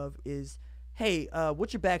off of is, hey,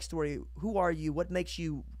 what's your backstory? Who are you? What makes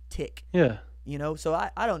you tick? Yeah. You know, so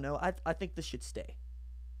I don't know. I think this should stay.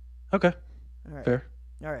 Okay. All right. Fair.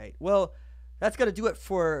 All right. Well, that's going to do it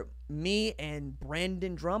for me and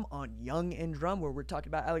Brandon Drum on Young and Drum, where we're talking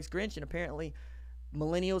about Alex Grinch and apparently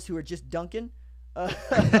millennials who are just dunking.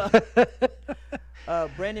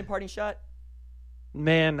 Brandon, parting shot?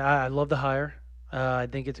 Man, I love the hire. I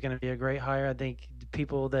think it's going to be a great hire. I think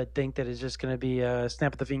people that think that it's just going to be a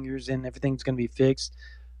snap of the fingers and everything's going to be fixed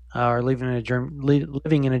are living in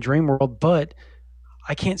a dream world. But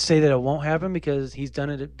I can't say that it won't happen because he's done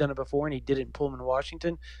it before, and he did it in Pullman,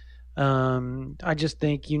 Washington. I just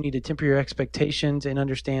think you need to temper your expectations and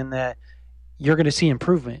understand that you're going to see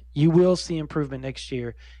improvement. You will see improvement next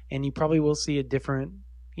year, and you probably will see a different,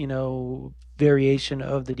 variation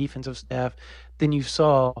of the defensive staff than you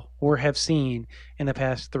saw or have seen in the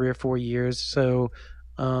past 3 or 4 years. So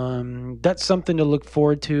that's something to look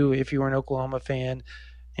forward to if you're an Oklahoma fan.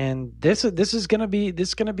 And this is going to be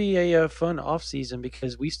a fun offseason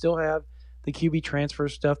because we still have the QB transfer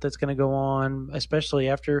stuff that's going to go on, especially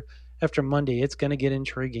after Monday. It's going to get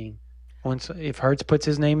intriguing. Once if Hurts puts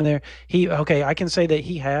his name in there, I can say that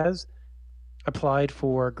he has applied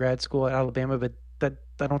for grad school at Alabama, but that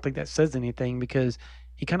I don't think that says anything because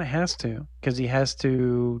he kind of has to because he has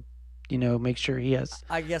to, make sure he has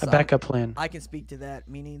I guess a backup plan. I can speak to that,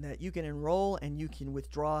 meaning that you can enroll and you can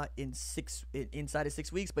withdraw inside of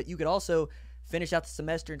 6 weeks, but you could also finish out the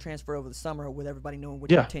semester and transfer over the summer with everybody knowing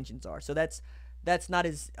what your intentions are. So that's not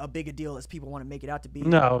as a big a deal as people want to make it out to be.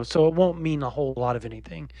 No, so it won't mean a whole lot of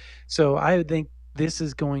anything. So I think this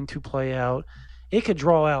is going to play out. It could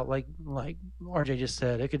draw out like RJ just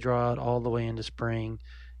said. It could draw out all the way into spring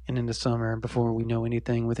and into summer before we know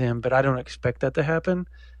anything with him. But I don't expect that to happen.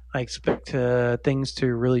 I expect things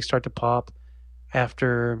to really start to pop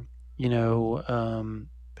after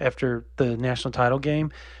after the national title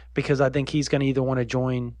game, because I think he's going to either want to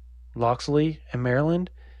join Loxley in Maryland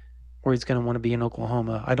or he's going to want to be in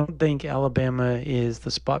Oklahoma. I don't think Alabama is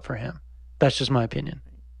the spot for him. That's just my opinion.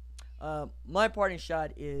 My parting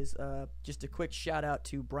shot is just a quick shout out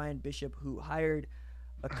to Brian Bishop, who hired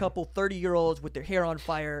a couple 30-year-olds with their hair on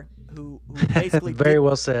fire who basically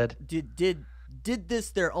well said. Did this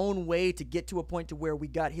their own way to get to a point to where we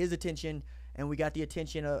got his attention and we got the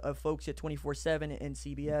attention of folks at 24/7 and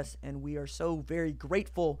CBS, and we are so very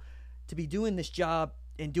grateful to be doing this job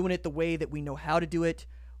and doing it the way that we know how to do it.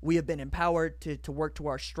 We have been empowered to work to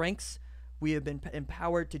our strengths. We have been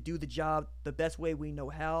empowered to do the job the best way we know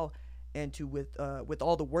how, and to with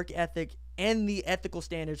all the work ethic and the ethical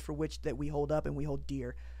standards for which that we hold up and we hold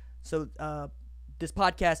dear. So this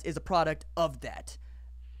podcast is a product of that.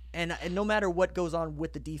 And no matter what goes on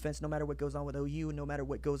with the defense, no matter what goes on with OU, no matter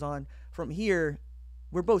what goes on from here,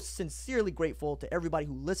 we're both sincerely grateful to everybody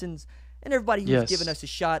who listens and everybody who's given us a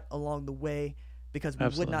shot along the way, because we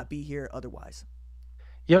would not be here otherwise.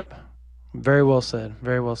 Yep. Very well said.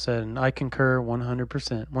 Very well said. And I concur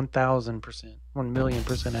 100%, 1,000%,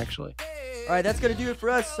 1,000,000% actually. All right, that's going to do it for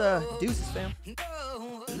us. Deuces, fam.